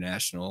 and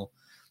international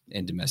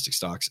and domestic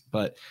stocks.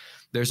 But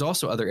there's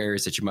also other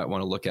areas that you might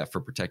want to look at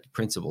for protected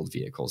principled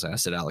vehicles.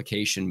 Asset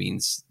allocation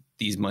means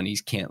these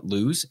monies can't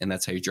lose, and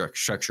that's how you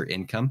structure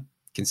income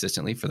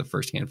consistently for the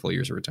first handful of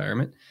years of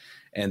retirement.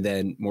 And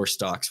then more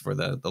stocks for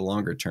the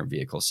longer term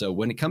vehicle. So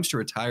when it comes to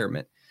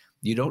retirement,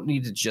 you don't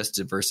need to just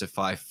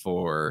diversify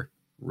for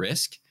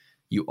risk.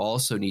 You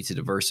also need to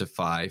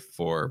diversify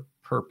for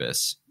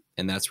purpose.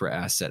 And that's where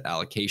asset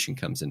allocation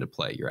comes into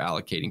play. You're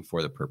allocating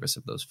for the purpose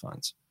of those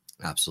funds.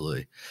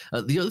 Absolutely.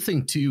 The other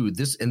thing too,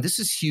 this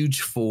is huge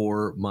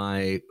for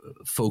my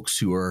folks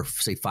who are,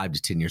 say, 5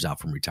 to 10 years out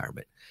from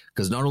retirement.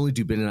 Because not only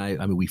do Ben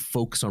and I we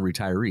focus on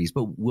retirees,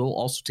 but we'll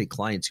also take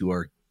clients who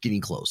are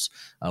getting close,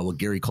 what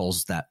Gary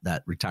calls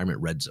that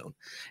retirement red zone.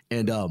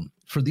 And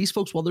for these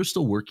folks, while they're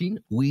still working,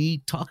 we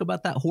talk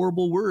about that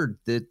horrible word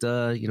that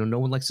no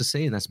one likes to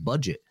say, and that's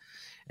budget.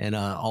 And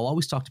I'll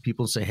always talk to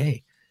people and say,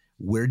 hey,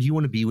 where do you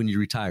want to be when you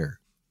retire?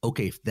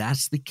 Okay, if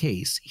that's the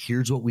case,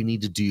 here's what we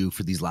need to do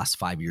for these last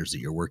 5 years that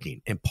you're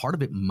working. And part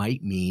of it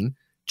might mean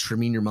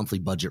trimming your monthly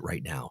budget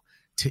right now.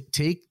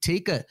 Take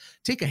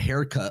a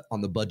haircut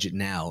on the budget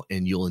now,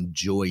 and you'll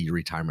enjoy your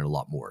retirement a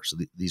lot more. So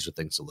these are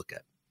things to look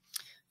at.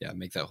 Yeah,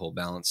 make that whole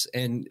balance.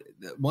 And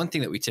one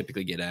thing that we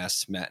typically get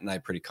asked, Matt and I,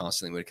 pretty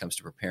constantly when it comes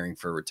to preparing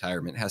for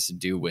retirement has to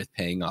do with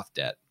paying off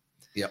debt.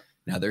 Yep.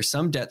 Now, there's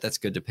some debt that's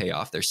good to pay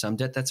off. There's some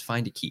debt that's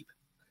fine to keep.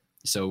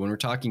 So when we're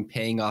talking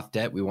paying off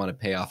debt, we want to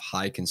pay off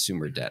high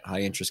consumer debt,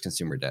 high interest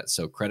consumer debt.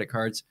 So credit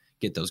cards,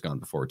 get those gone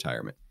before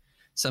retirement.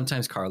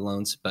 Sometimes car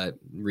loans, but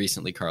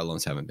recently car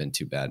loans haven't been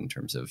too bad in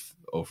terms of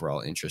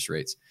overall interest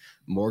rates.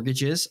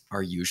 Mortgages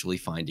are usually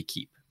fine to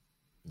keep.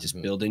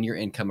 Just build in your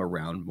income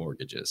around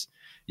mortgages.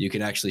 You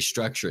can actually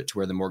structure it to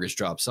where the mortgage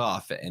drops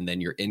off and then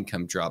your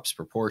income drops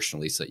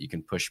proportionally so that you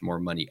can push more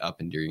money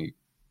up and during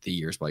the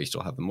years while you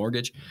still have the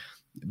mortgage.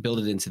 Build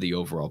it into the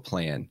overall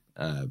plan.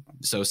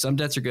 So some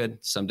debts are good,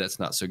 some debts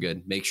not so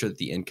good. Make sure that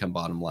the income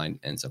bottom line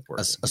ends up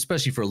working.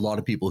 Especially for a lot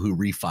of people who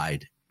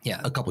refied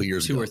a couple of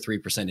years ago. 2 or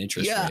 3%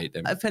 interest rate.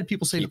 I've had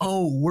people say,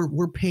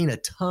 we're paying a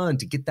ton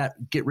to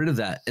get rid of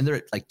that. And they're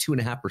at like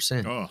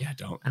 2.5%. Oh, yeah,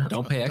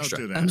 don't pay extra.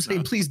 Don't do that. I'm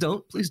saying, please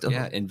don't.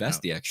 Yeah,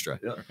 invest the extra.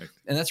 Yeah.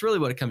 And that's really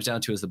what it comes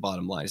down to, is the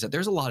bottom line, is that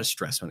there's a lot of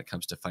stress when it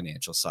comes to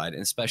financial side,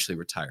 and especially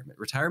retirement.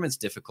 Retirement's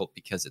difficult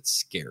because it's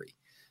scary.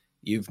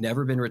 You've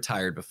never been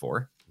retired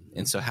before.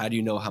 And so how do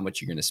you know how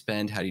much you're going to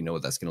spend? How do you know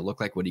what that's going to look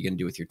like? What are you going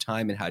to do with your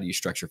time? And how do you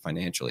structure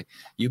financially?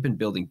 You've been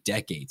building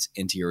decades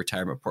into your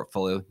retirement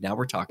portfolio. Now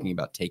we're talking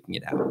about taking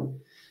it out.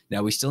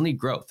 Now we still need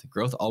growth.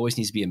 Growth always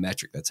needs to be a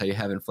metric. That's how you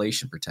have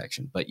inflation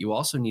protection. But you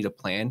also need a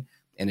plan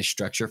and a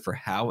structure for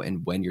how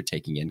and when you're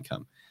taking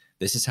income.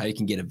 This is how you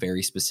can get a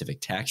very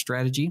specific tax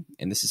strategy,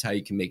 and this is how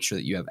you can make sure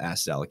that you have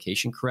asset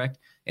allocation correct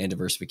and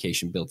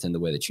diversification built in the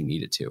way that you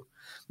need it to.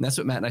 And that's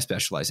what Matt and I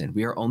specialize in.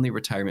 We are only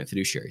retirement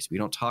fiduciaries. We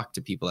don't talk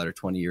to people that are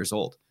 20 years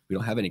old. We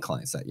don't have any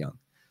clients that young.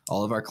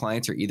 All of our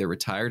clients are either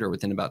retired or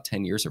within about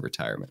 10 years of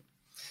retirement.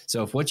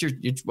 So if what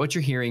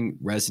you're hearing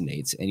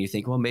resonates and you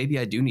think, well, maybe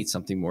I do need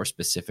something more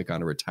specific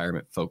on a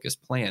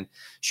retirement-focused plan,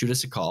 shoot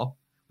us a call.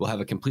 We'll have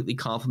a completely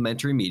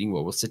complimentary meeting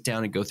where we'll sit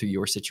down and go through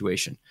your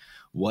situation.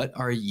 What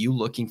are you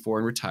looking for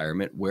in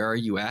retirement? Where are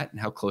you at?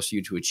 And how close are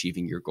you to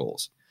achieving your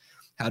goals?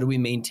 How do we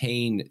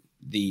maintain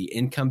the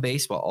income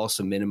base while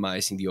also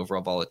minimizing the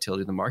overall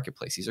volatility of the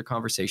marketplace? These are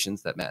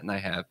conversations that Matt and I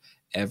have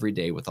every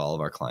day with all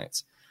of our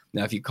clients.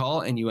 Now, if you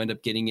call and you end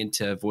up getting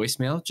into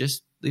voicemail,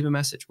 just leave a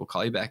message. We'll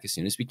call you back as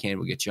soon as we can.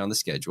 We'll get you on the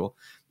schedule,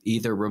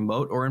 either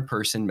remote or in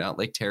person, Mount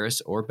Lake Terrace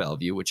or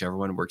Bellevue, whichever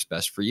one works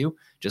best for you.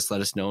 Just let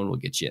us know and we'll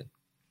get you in.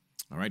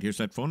 All right, here's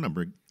that phone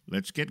number.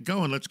 Let's get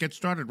going. Let's get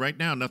started right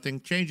now. Nothing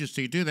changes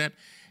till you do that.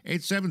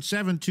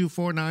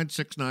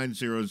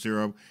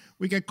 877-249-6900.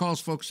 We get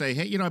calls, folks say,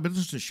 hey, I've been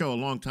listening to the show a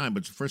long time,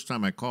 but it's the first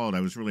time I called.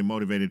 I was really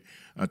motivated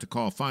to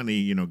call.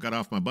 Finally, got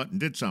off my butt and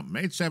did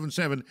something.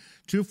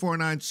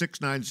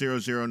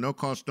 877-249-6900. No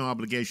cost, no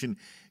obligation.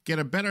 Get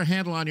a better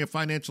handle on your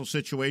financial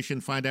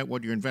situation. Find out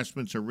what your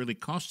investments are really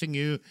costing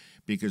you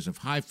because of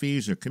high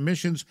fees or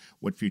commissions,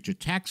 what future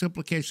tax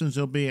implications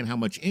there'll be, and how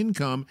much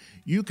income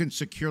you can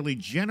securely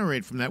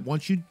generate from that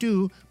once you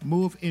do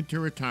move into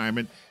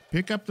retirement.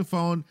 Pick up the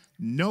phone,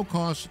 no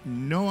cost,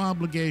 no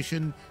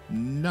obligation,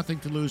 nothing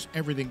to lose,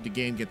 everything to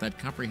gain. Get that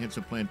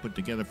comprehensive plan put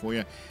together for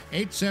you.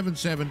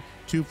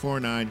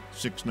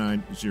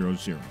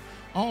 877-249-6900.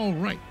 All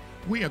right,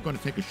 we are going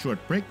to take a short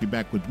break. Be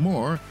back with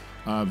more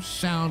of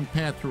Sound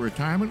Path Through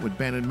Retirement with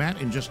Ben and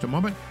Matt in just a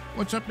moment.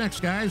 What's up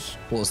next, guys?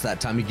 Well, it's that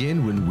time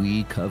again when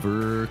we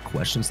cover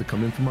questions that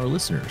come in from our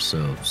listeners.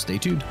 So stay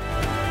tuned.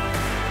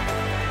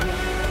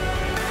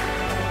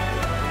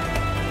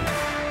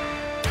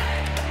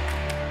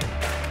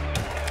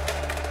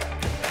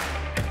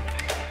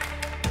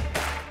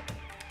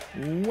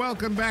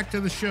 Welcome back to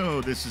the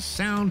show. This is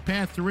Sound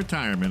Path to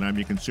Retirement. I'm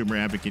your consumer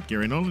advocate,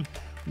 Gary Nolan.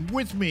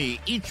 With me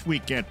each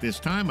week at this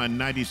time on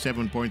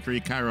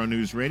 97.3 Cairo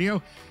News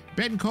Radio,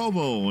 Ben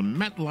Koval and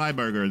Matt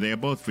Lieberger. They are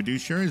both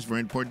fiduciaries.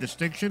 Very important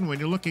distinction when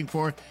you're looking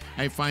for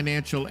a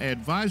financial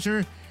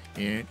advisor.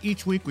 And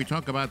each week we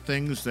talk about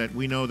things that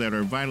we know that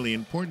are vitally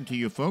important to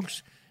you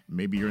folks.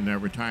 Maybe you're in that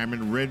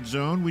retirement red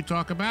zone we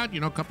talk about,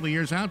 a couple of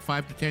years out,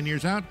 5 to 10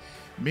 years out.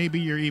 Maybe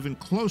you're even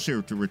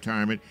closer to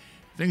retirement.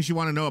 Things you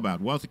want to know about: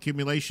 wealth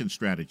accumulation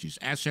strategies,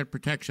 asset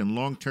protection,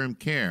 long-term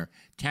care,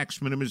 tax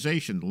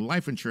minimization,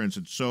 life insurance,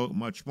 and so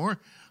much more.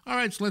 All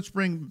right, so let's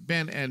bring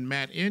Ben and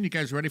Matt in. You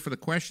guys ready for the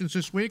questions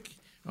this week?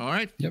 All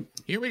right. Yep.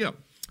 Here we go.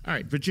 All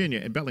right,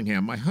 Virginia in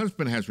Bellingham. My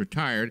husband has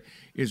retired,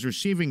 is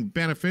receiving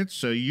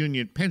benefits, a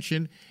union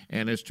pension,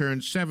 and has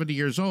turned 70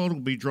 years old, will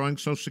be drawing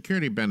Social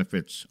Security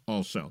benefits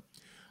also.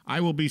 I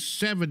will be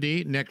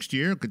 70 next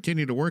year,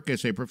 continue to work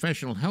as a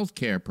professional health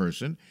care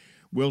person.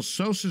 Will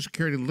Social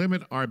Security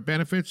limit our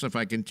benefits if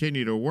I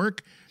continue to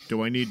work?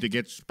 Do I need to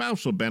get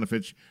spousal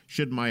benefits?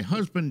 Should my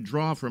husband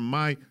draw from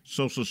my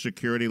Social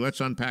Security? Let's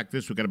unpack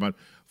this. We've got about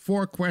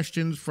 4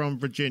 questions from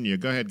Virginia.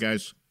 Go ahead,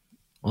 guys.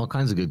 All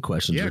kinds of good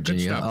questions, Yeah,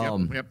 Virginia. good stuff.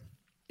 Yep.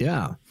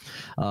 Yeah.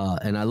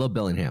 And I love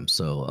Bellingham.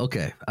 So,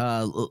 okay.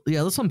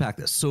 Let's unpack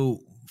this. So,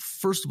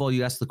 first of all,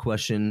 you asked the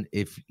question,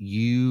 if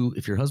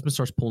your husband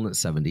starts pulling at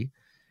 70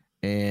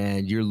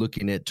 and you're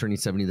looking at turning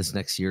 70 this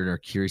next year and are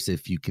curious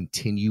if you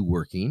continue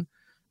working,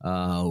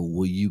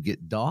 will you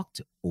get docked,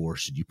 or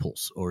should you pull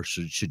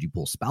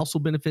spousal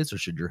benefits, or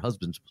should your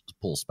husband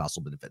pull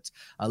spousal benefits?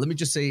 Let me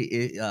just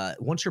say,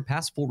 once you're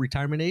past full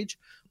retirement age,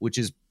 which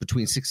is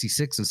between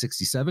 66 and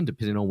 67,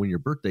 depending on when your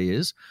birthday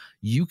is,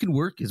 you can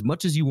work as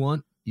much as you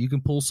want. You can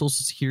pull Social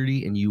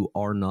Security and you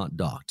are not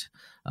docked.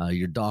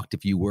 You're docked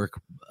if you work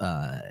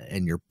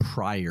and you're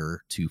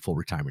prior to full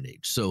retirement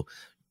age. So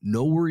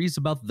no worries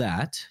about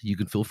that. You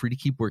can feel free to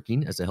keep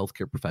working as a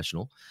healthcare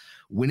professional.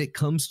 When it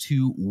comes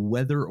to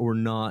whether or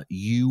not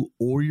you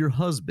or your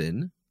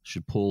husband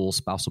should pull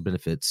spousal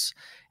benefits,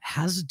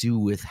 has to do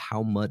with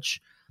how much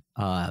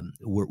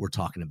we're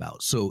talking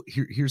about. So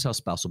here's how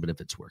spousal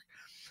benefits work.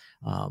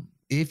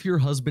 If your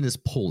husband is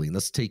pulling,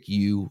 let's take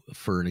you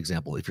for an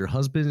example. If your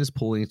husband is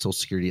pulling Social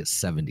Security at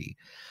 70,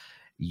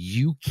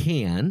 you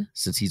can,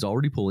 since he's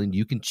already pulling,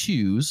 you can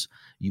choose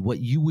what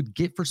you would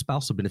get for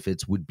spousal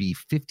benefits would be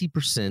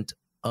 50%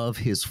 of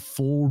his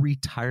full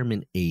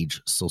retirement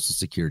age Social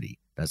Security.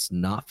 That's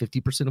not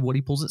 50% of what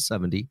he pulls at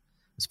 70.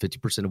 It's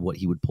 50% of what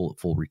he would pull at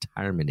full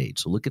retirement age.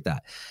 So look at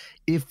that.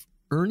 If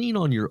earning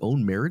on your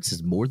own merits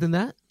is more than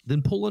that,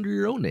 then pull under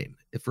your own name.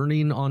 If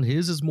earning on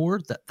his is more,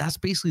 that's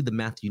basically the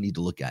math you need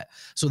to look at.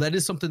 So that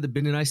is something that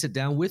Ben and I sit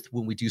down with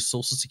when we do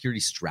Social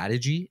Security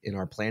strategy in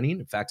our planning.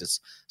 In fact,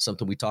 it's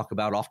something we talk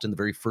about often the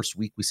very first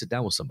week we sit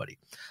down with somebody.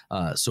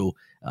 I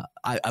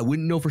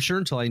wouldn't know for sure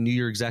until I knew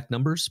your exact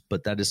numbers,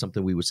 but that is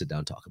something we would sit down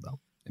and talk about.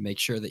 And make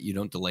sure that you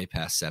don't delay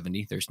past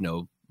 70. There's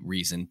no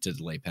reason to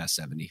delay past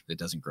 70. It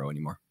doesn't grow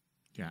anymore.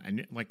 Yeah,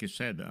 and like you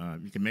said,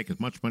 you can make as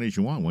much money as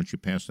you want once you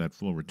pass that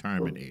full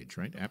retirement age,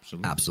 right?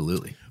 Absolutely.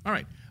 Absolutely. All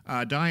right.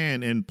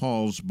 Diane in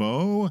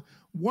Paulsbo,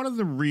 what are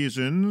the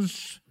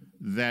reasons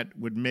that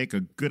would make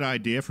a good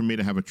idea for me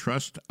to have a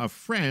trust? A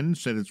friend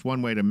said it's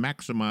one way to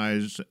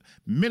minimize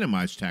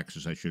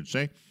taxes, I should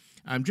say.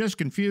 I'm just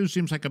confused.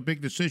 Seems like a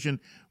big decision.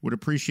 Would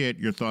appreciate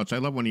your thoughts. I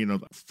love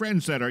when,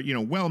 friends that are,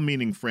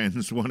 well-meaning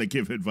friends want to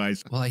give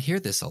advice. Well, I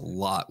hear this a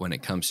lot when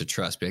it comes to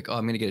trust. Be like, oh,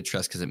 I'm going to get a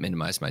trust because it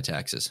minimizes my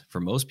taxes.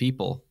 For most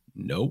people,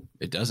 nope,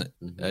 it doesn't.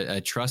 Mm-hmm.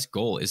 A trust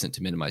goal isn't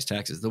to minimize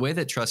taxes. The way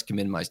that trust can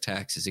minimize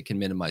taxes, it can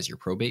minimize your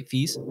probate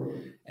fees,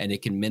 and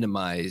it can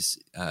minimize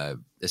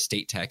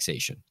estate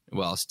taxation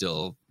while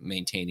still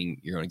maintaining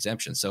your own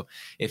exemption. So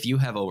if you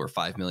have over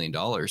 $5 million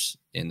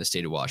in the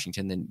state of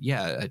Washington, then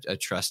yeah, a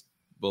trust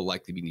will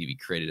likely need to be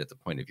created at the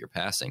point of your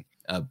passing.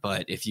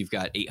 But if you've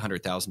got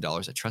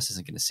 $800,000, a trust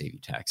isn't going to save you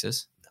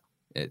taxes.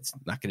 It's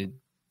not going to.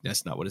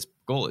 That's not what its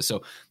goal is.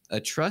 So a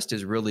trust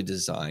is really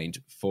designed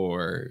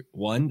for,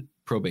 one,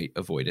 probate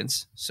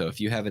avoidance. So if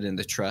you have it in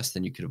the trust,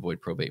 then you could avoid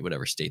probate,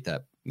 whatever state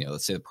that,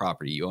 let's say the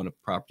property, you own a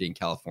property in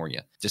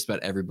California. Just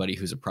about everybody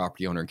who's a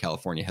property owner in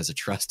California has a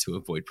trust to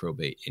avoid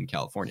probate in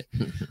California.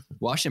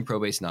 Washington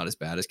probate's not as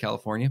bad as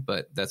California,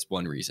 but that's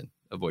one reason,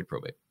 avoid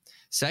probate.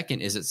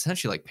 Second is it's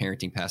essentially like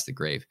parenting past the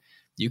grave.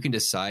 You can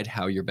decide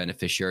how your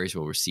beneficiaries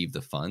will receive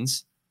the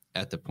funds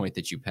at the point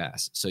that you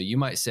pass. So you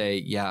might say,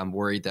 yeah, I'm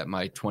worried that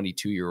my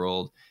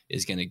 22-year-old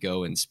is going to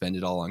go and spend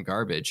it all on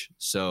garbage.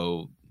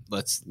 So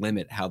let's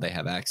limit how they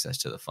have access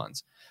to the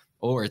funds.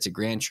 Or it's a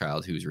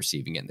grandchild who's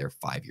receiving it and they're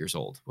 5 years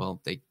old.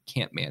 Well, they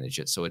can't manage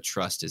it. So a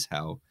trust is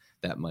how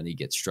that money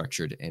gets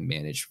structured and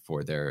managed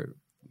for their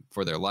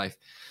life.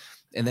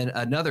 And then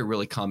another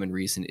really common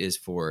reason is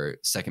for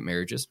second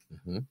marriages.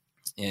 Mm-hmm.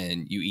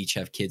 And you each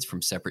have kids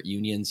from separate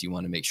unions. You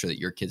want to make sure that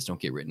your kids don't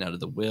get written out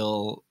of the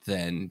will.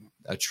 Then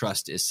a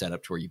trust is set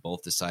up to where you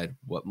both decide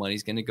what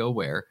money's going to go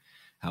where,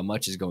 how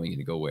much is going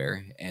to go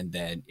where, and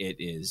then it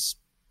is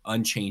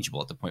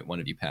unchangeable at the point one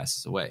of you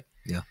passes away.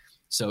 Yeah.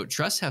 So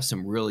trusts have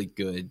some really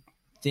good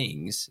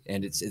things,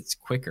 and it's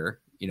quicker.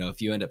 If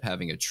you end up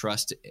having a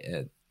trust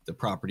at the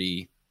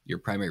property, your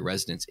primary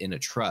residence in a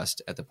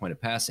trust at the point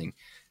of passing,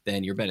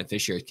 then your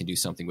beneficiaries can do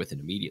something with it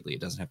immediately.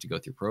 It doesn't have to go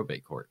through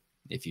probate court.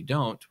 If you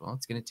don't, well,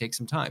 it's going to take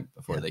some time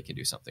before they can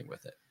do something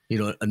with it.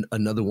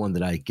 Another one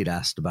that I get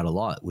asked about a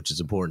lot, which is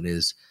important,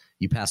 is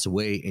you pass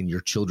away and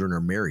your children are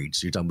married.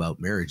 So you're talking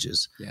about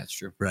marriages. Yeah, it's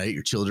true. Right?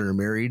 Your children are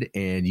married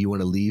and you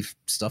want to leave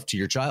stuff to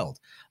your child.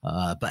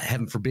 But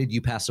heaven forbid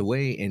you pass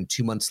away and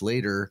 2 months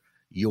later,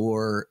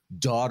 your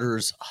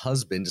daughter's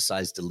husband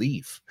decides to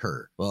leave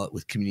her. Well,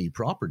 with community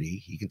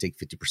property, he can take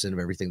 50% of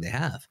everything they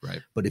have.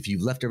 Right. But if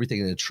you've left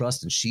everything in a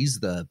trust and she's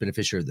the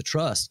beneficiary of the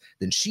trust,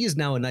 then she is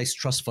now a nice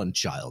trust fund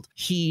child.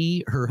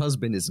 Her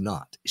husband is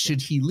not.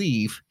 Should he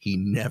leave, he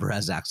never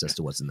has access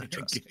to what's in that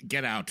trust.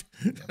 Get out.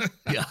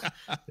 Yeah,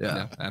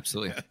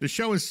 absolutely. The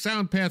show is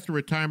Sound Path to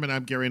Retirement.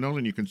 I'm Gary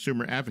Nolan, your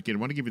consumer advocate. I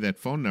want to give you that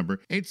phone number,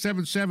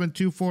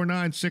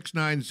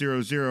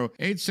 877-249-6900,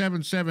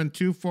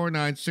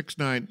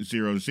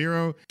 877-249-6900.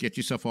 Get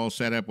yourself all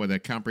set up with a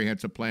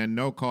comprehensive plan,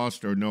 no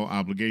cost or no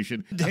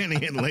obligation. Danny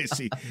and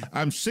Lacey,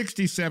 I'm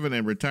 67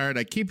 and retired.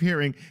 I keep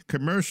hearing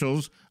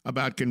commercials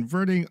about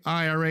converting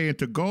IRA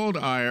into gold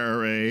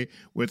IRA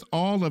with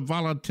all the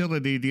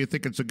volatility. Do you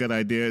think it's a good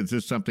idea? Is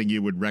this something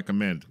you would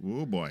recommend?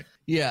 Oh boy.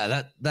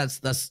 Yeah,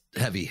 that's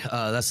heavy.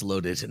 That's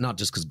loaded. Not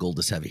just because gold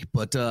is heavy,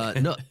 but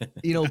no,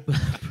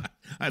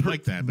 I'd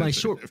like that.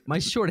 My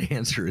short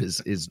answer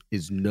is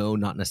no,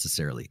 not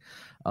necessarily.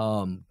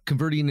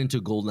 Converting into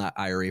a gold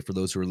IRA, for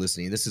those who are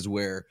listening, this is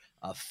where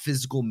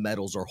physical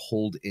metals are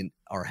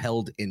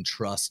held in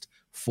trust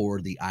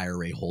for the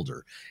IRA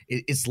holder.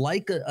 It's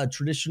like a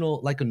traditional,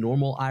 like a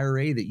normal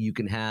IRA that you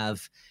can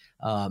have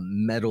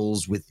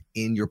metals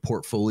within your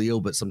portfolio,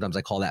 but sometimes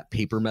I call that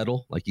paper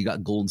metal. Like you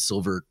got gold and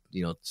silver,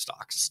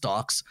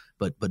 stocks,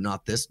 but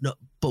not this. No,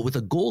 but with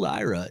a gold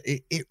IRA,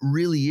 it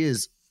really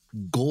is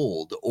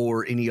gold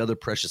or any other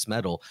precious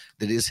metal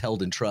that is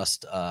held in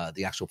trust,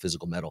 the actual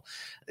physical metal.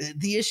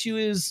 The issue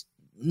is,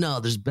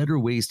 no, there's better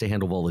ways to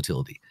handle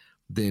volatility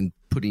than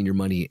putting your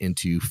money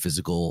into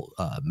physical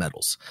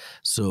metals.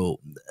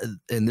 So,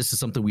 and this is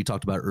something we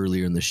talked about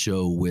earlier in the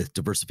show with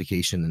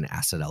diversification and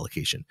asset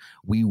allocation.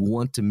 We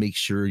want to make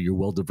sure you're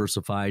well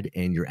diversified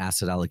and your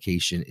asset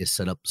allocation is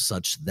set up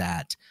such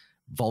that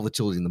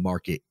volatility in the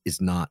market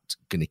is not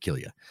going to kill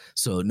you.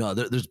 So no,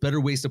 there's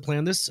better ways to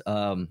plan this.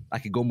 I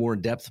could go more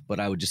in depth, but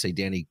I would just say,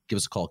 Danny, give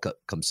us a call.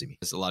 Come see me.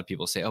 A lot of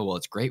people say, oh, well,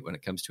 it's great when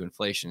it comes to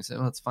inflation. I say,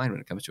 well, it's fine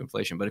when it comes to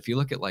inflation. But if you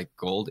look at like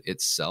gold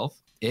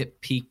itself, it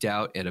peaked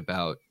out at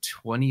about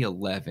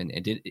 2011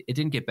 and it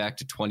didn't get back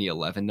to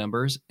 2011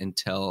 numbers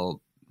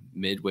until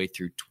midway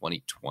through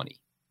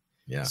 2020.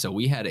 Yeah. So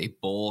we had a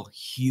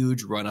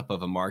huge run up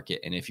of a market.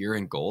 And if you're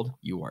in gold,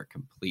 you are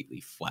completely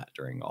flat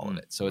during all of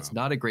it. So it's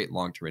not a great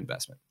long-term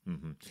investment.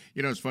 Mm-hmm.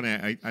 You know, it's funny.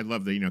 I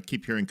love the,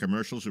 keep hearing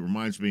commercials. It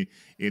reminds me,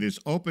 it is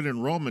open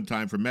enrollment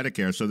time for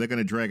Medicare. So they're going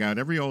to drag out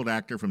every old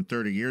actor from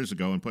 30 years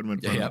ago and put them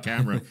in front of the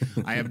camera.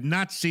 I have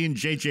not seen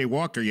J.J.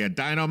 Walker yet.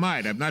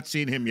 Dynamite. I've not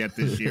seen him yet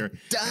this year.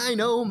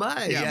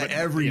 Dynamite. Yeah, but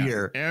every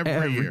year.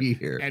 Every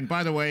year. And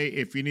by the way,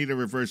 if you need a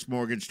reverse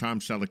mortgage, Tom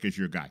Selleck is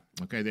your guy.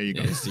 Okay, there you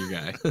go. He's your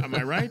guy. Am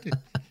I right?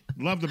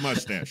 Love the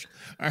mustache.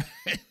 All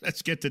right,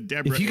 let's get to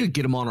Deborah. If you could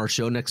get him on our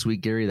show next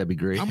week, Gary, that'd be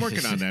great. I'm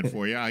working on that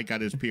for you. I got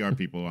his PR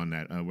people on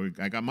that.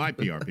 I got my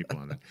PR people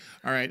on that.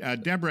 All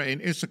right, Deborah in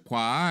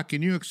Issaquah,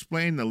 can you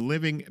explain the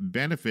living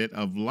benefit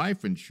of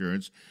life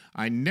insurance?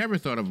 I never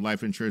thought of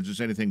life insurance as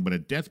anything but a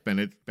death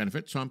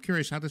benefit, so I'm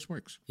curious how this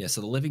works. Yeah,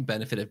 so the living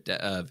benefit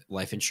of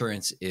life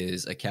insurance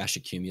is a cash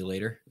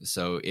accumulator.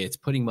 So it's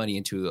putting money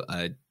into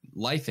a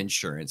life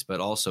insurance, but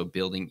also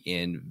building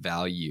in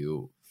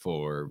value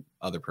for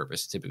other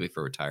purposes, typically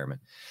for retirement.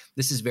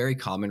 This is very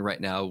common right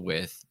now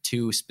with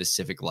two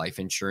specific life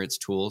insurance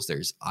tools.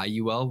 There's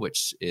IUL,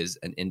 which is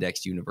an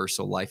indexed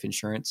universal life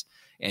insurance,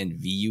 and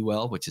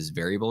VUL, which is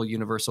variable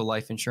universal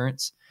life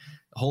insurance.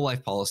 Whole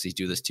life policies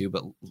do this too,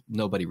 but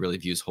nobody really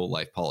views whole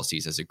life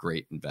policies as a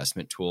great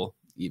investment tool,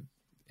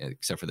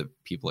 except for the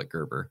people at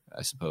Gerber,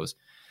 I suppose.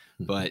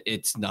 But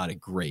it's not a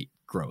great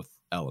growth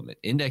element.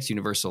 Indexed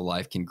universal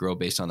life can grow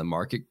based on the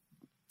market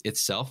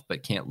itself,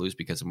 but can't lose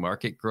because of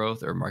market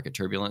growth or market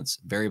turbulence.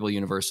 Variable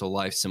universal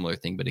life, similar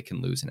thing, but it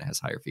can lose and it has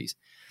higher fees.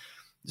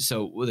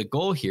 So the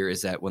goal here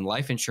is that when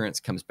life insurance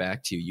comes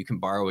back to you, you can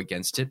borrow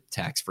against it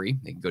tax-free.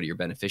 They can go to your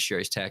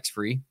beneficiaries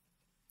tax-free.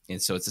 And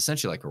so it's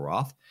essentially like a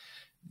Roth.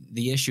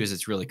 The issue is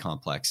it's really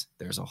complex.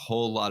 There's a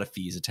whole lot of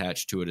fees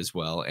attached to it as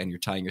well. And you're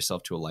tying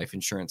yourself to a life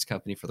insurance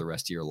company for the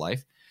rest of your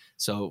life.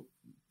 So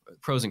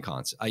pros and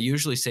cons. I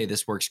usually say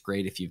this works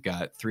great if you've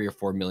got $3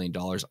 or $4 million,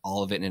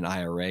 all of it in an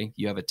IRA.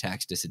 You have a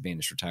tax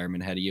disadvantaged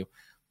retirement ahead of you.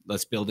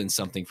 Let's build in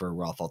something for a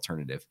Roth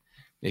alternative.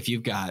 If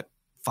you've got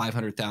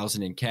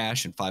 $500,000 in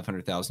cash and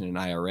 $500,000 in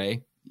IRA,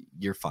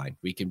 you're fine.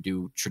 We can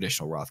do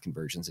traditional Roth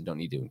conversions and don't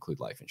need to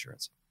include life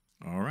insurance.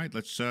 All right,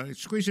 let's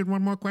squeeze in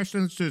one more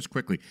question. Let's do this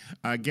quickly.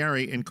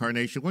 Gary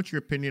Incarnation, what's your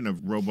opinion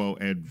of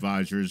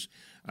robo-advisors?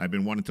 I've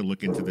been wanting to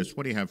look into this.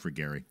 What do you have for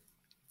Gary?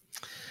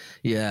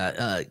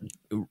 Yeah,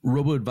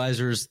 robo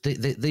advisors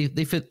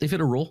they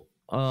fit a role.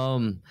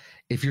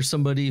 If you're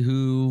somebody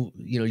who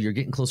you're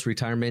getting close to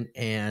retirement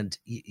and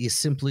you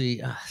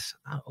simply,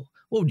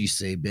 what would you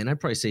say, Ben?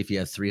 I'd probably say if you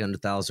have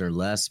 300,000 or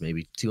less,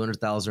 maybe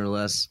 200,000 or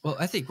less. Well,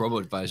 I think robo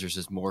advisors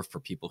is more for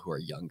people who are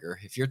younger.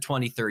 If you're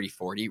 20, 30,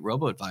 40,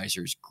 robo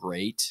advisors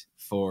great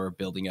for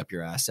building up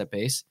your asset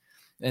base.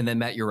 And then,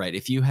 Matt, you're right.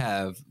 If you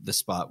have the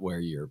spot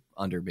where you're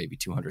under maybe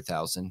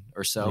 200,000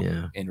 or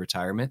so in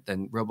retirement,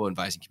 then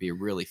robo-advising can be a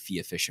really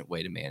fee-efficient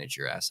way to manage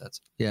your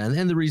assets. Yeah,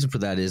 and the reason for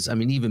that is, I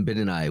mean, even Ben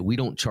and I, we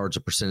don't charge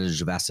a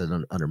percentage of asset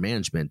under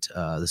management.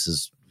 This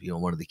is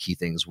one of the key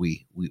things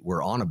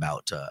we're on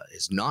about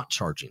is not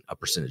charging a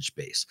percentage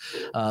base.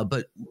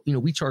 But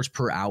we charge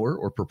per hour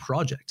or per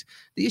project.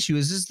 The issue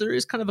is there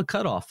is kind of a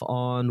cutoff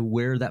on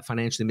where that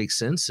financially makes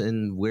sense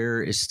and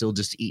where is still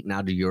just eating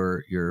out of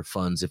your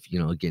funds. If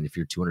again, if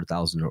you're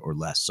 200,000 or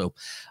less. So,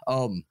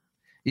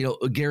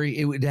 Gary,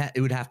 it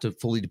would have to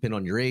fully depend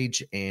on your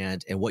age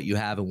and what you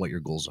have and what your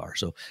goals are.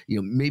 So,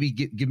 maybe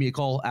give me a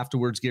call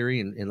afterwards, Gary,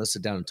 and let's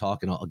sit down and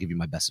talk, and I'll give you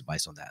my best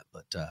advice on that.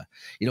 But,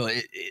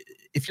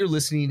 if you're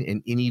listening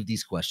and any of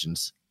these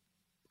questions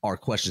are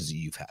questions that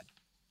you've had,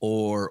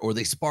 or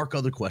they spark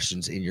other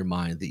questions in your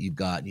mind that you've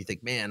got, and you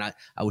think, man,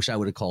 I wish I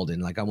would have called in.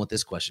 Like, I want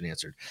this question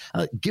answered.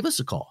 Give us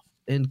a call.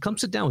 And come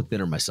sit down with Ben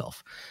or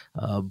myself.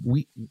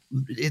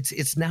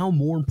 It's now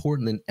more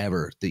important than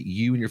ever that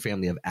you and your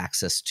family have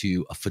access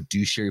to a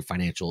fiduciary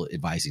financial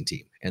advising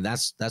team. And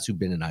that's who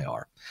Ben and I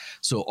are.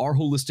 So our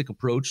holistic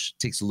approach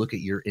takes a look at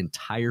your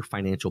entire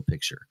financial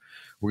picture.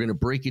 We're going to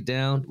break it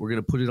down. We're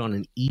going to put it on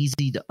an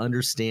easy to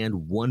understand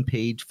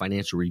one-page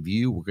financial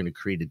review. We're going to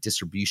create a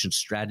distribution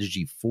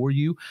strategy for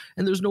you.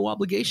 And there's no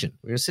obligation.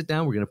 We're going to sit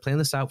down. We're going to plan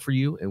this out for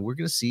you. And we're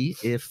going to see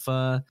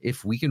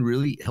if we can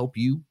really help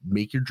you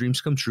make your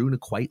dreams come true in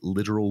a quite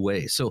literal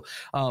way. So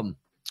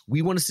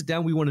we want to sit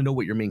down. We want to know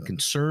what your main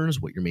concerns,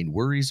 what your main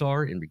worries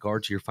are in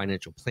regard to your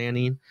financial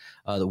planning,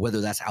 whether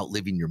that's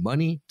outliving your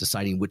money,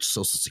 deciding which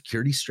Social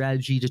Security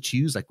strategy to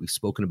choose, like we've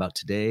spoken about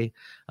today,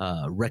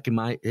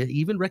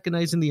 even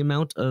recognizing the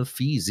amount of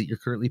fees that you're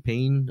currently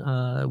paying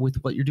with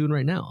what you're doing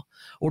right now.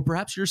 Or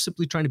perhaps you're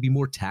simply trying to be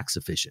more tax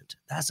efficient.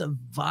 That's a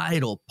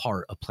vital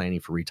part of planning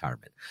for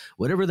retirement.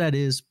 Whatever that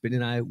is, Ben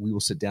and I, we will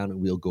sit down and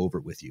we'll go over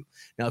it with you.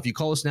 Now, if you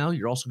call us now,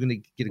 you're also going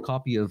to get a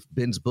copy of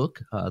Ben's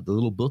book, the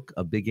little book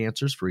of Big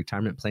Answers for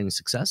Retirement Planning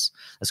Success.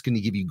 That's going to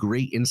give you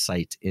great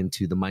insight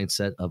into the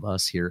mindset of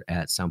us here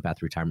at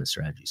SoundPath Retirement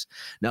Strategies.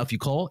 Now, if you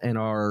call and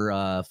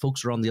our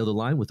folks are on the other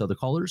line with other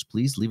callers,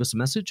 please leave us a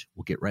message.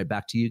 We'll get right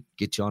back to you,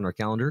 get you on our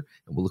calendar,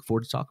 and we'll look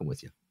forward to talking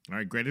with you. All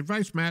right, great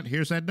advice, Matt.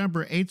 Here's that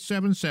number,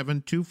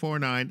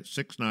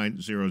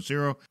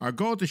 877-249-6900. Our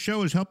goal at the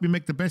show is help you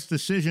make the best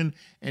decision.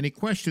 Any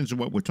questions of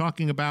what we're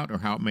talking about or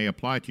how it may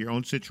apply to your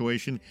own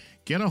situation,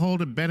 get a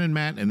hold of Ben and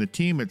Matt and the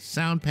team at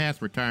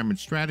SoundPath Retirement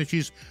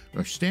Strategies.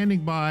 They're standing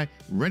by,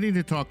 ready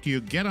to talk to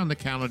you. Get on the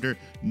calendar.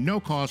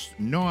 No cost,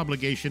 no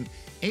obligation.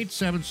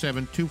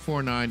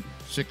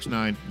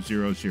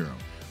 877-249-6900.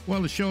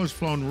 Well, the show has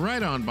flown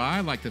right on by.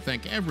 I'd like to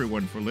thank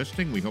everyone for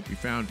listening. We hope you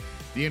found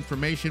the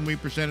information we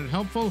presented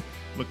helpful.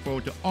 Look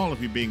forward to all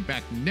of you being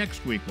back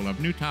next week. We'll have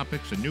new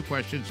topics and new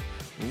questions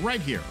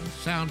right here on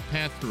Sound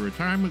Path Through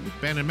Retirement with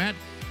Ben and Matt.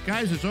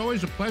 Guys, it's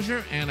always a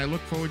pleasure, and I look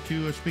forward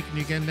to speaking to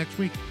you again next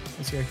week.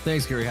 Thanks, Gary.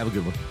 Thanks, Gary. Have a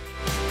good one.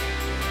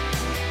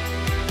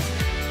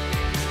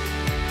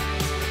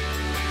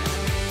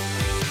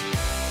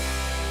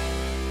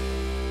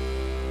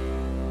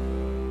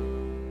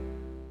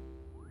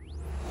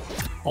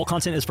 All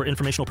content is for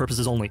informational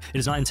purposes only. It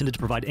is not intended to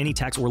provide any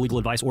tax or legal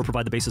advice or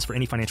provide the basis for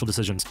any financial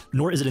decisions.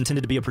 Nor is it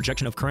intended to be a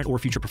projection of current or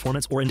future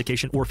performance or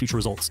indication or future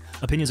results.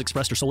 Opinions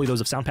expressed are solely those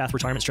of SoundPath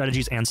Retirement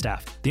Strategies and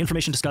staff. The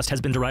information discussed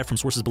has been derived from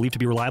sources believed to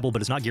be reliable but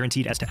is not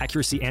guaranteed as to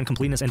accuracy and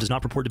completeness and does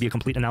not purport to be a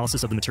complete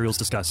analysis of the materials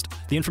discussed.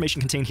 The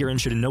information contained herein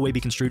should in no way be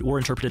construed or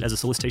interpreted as a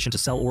solicitation to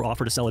sell or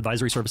offer to sell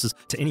advisory services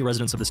to any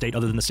residents of the state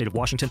other than the state of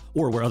Washington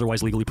or where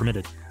otherwise legally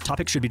permitted.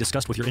 Topics should be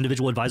discussed with your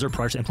individual advisor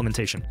prior to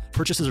implementation.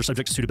 Purchases are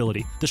subject to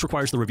suitability. This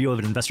requires the review of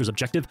an investor's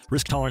objective,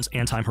 risk tolerance,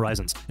 and time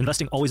horizons.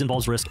 Investing always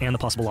involves risk and the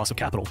possible loss of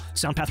capital.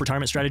 SoundPath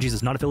Retirement Strategies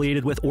is not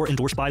affiliated with or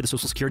endorsed by the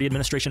Social Security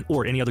Administration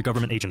or any other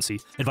government agency.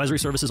 Advisory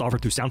services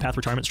offered through SoundPath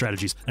Retirement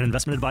Strategies, an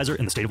investment advisor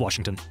in the state of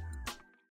Washington.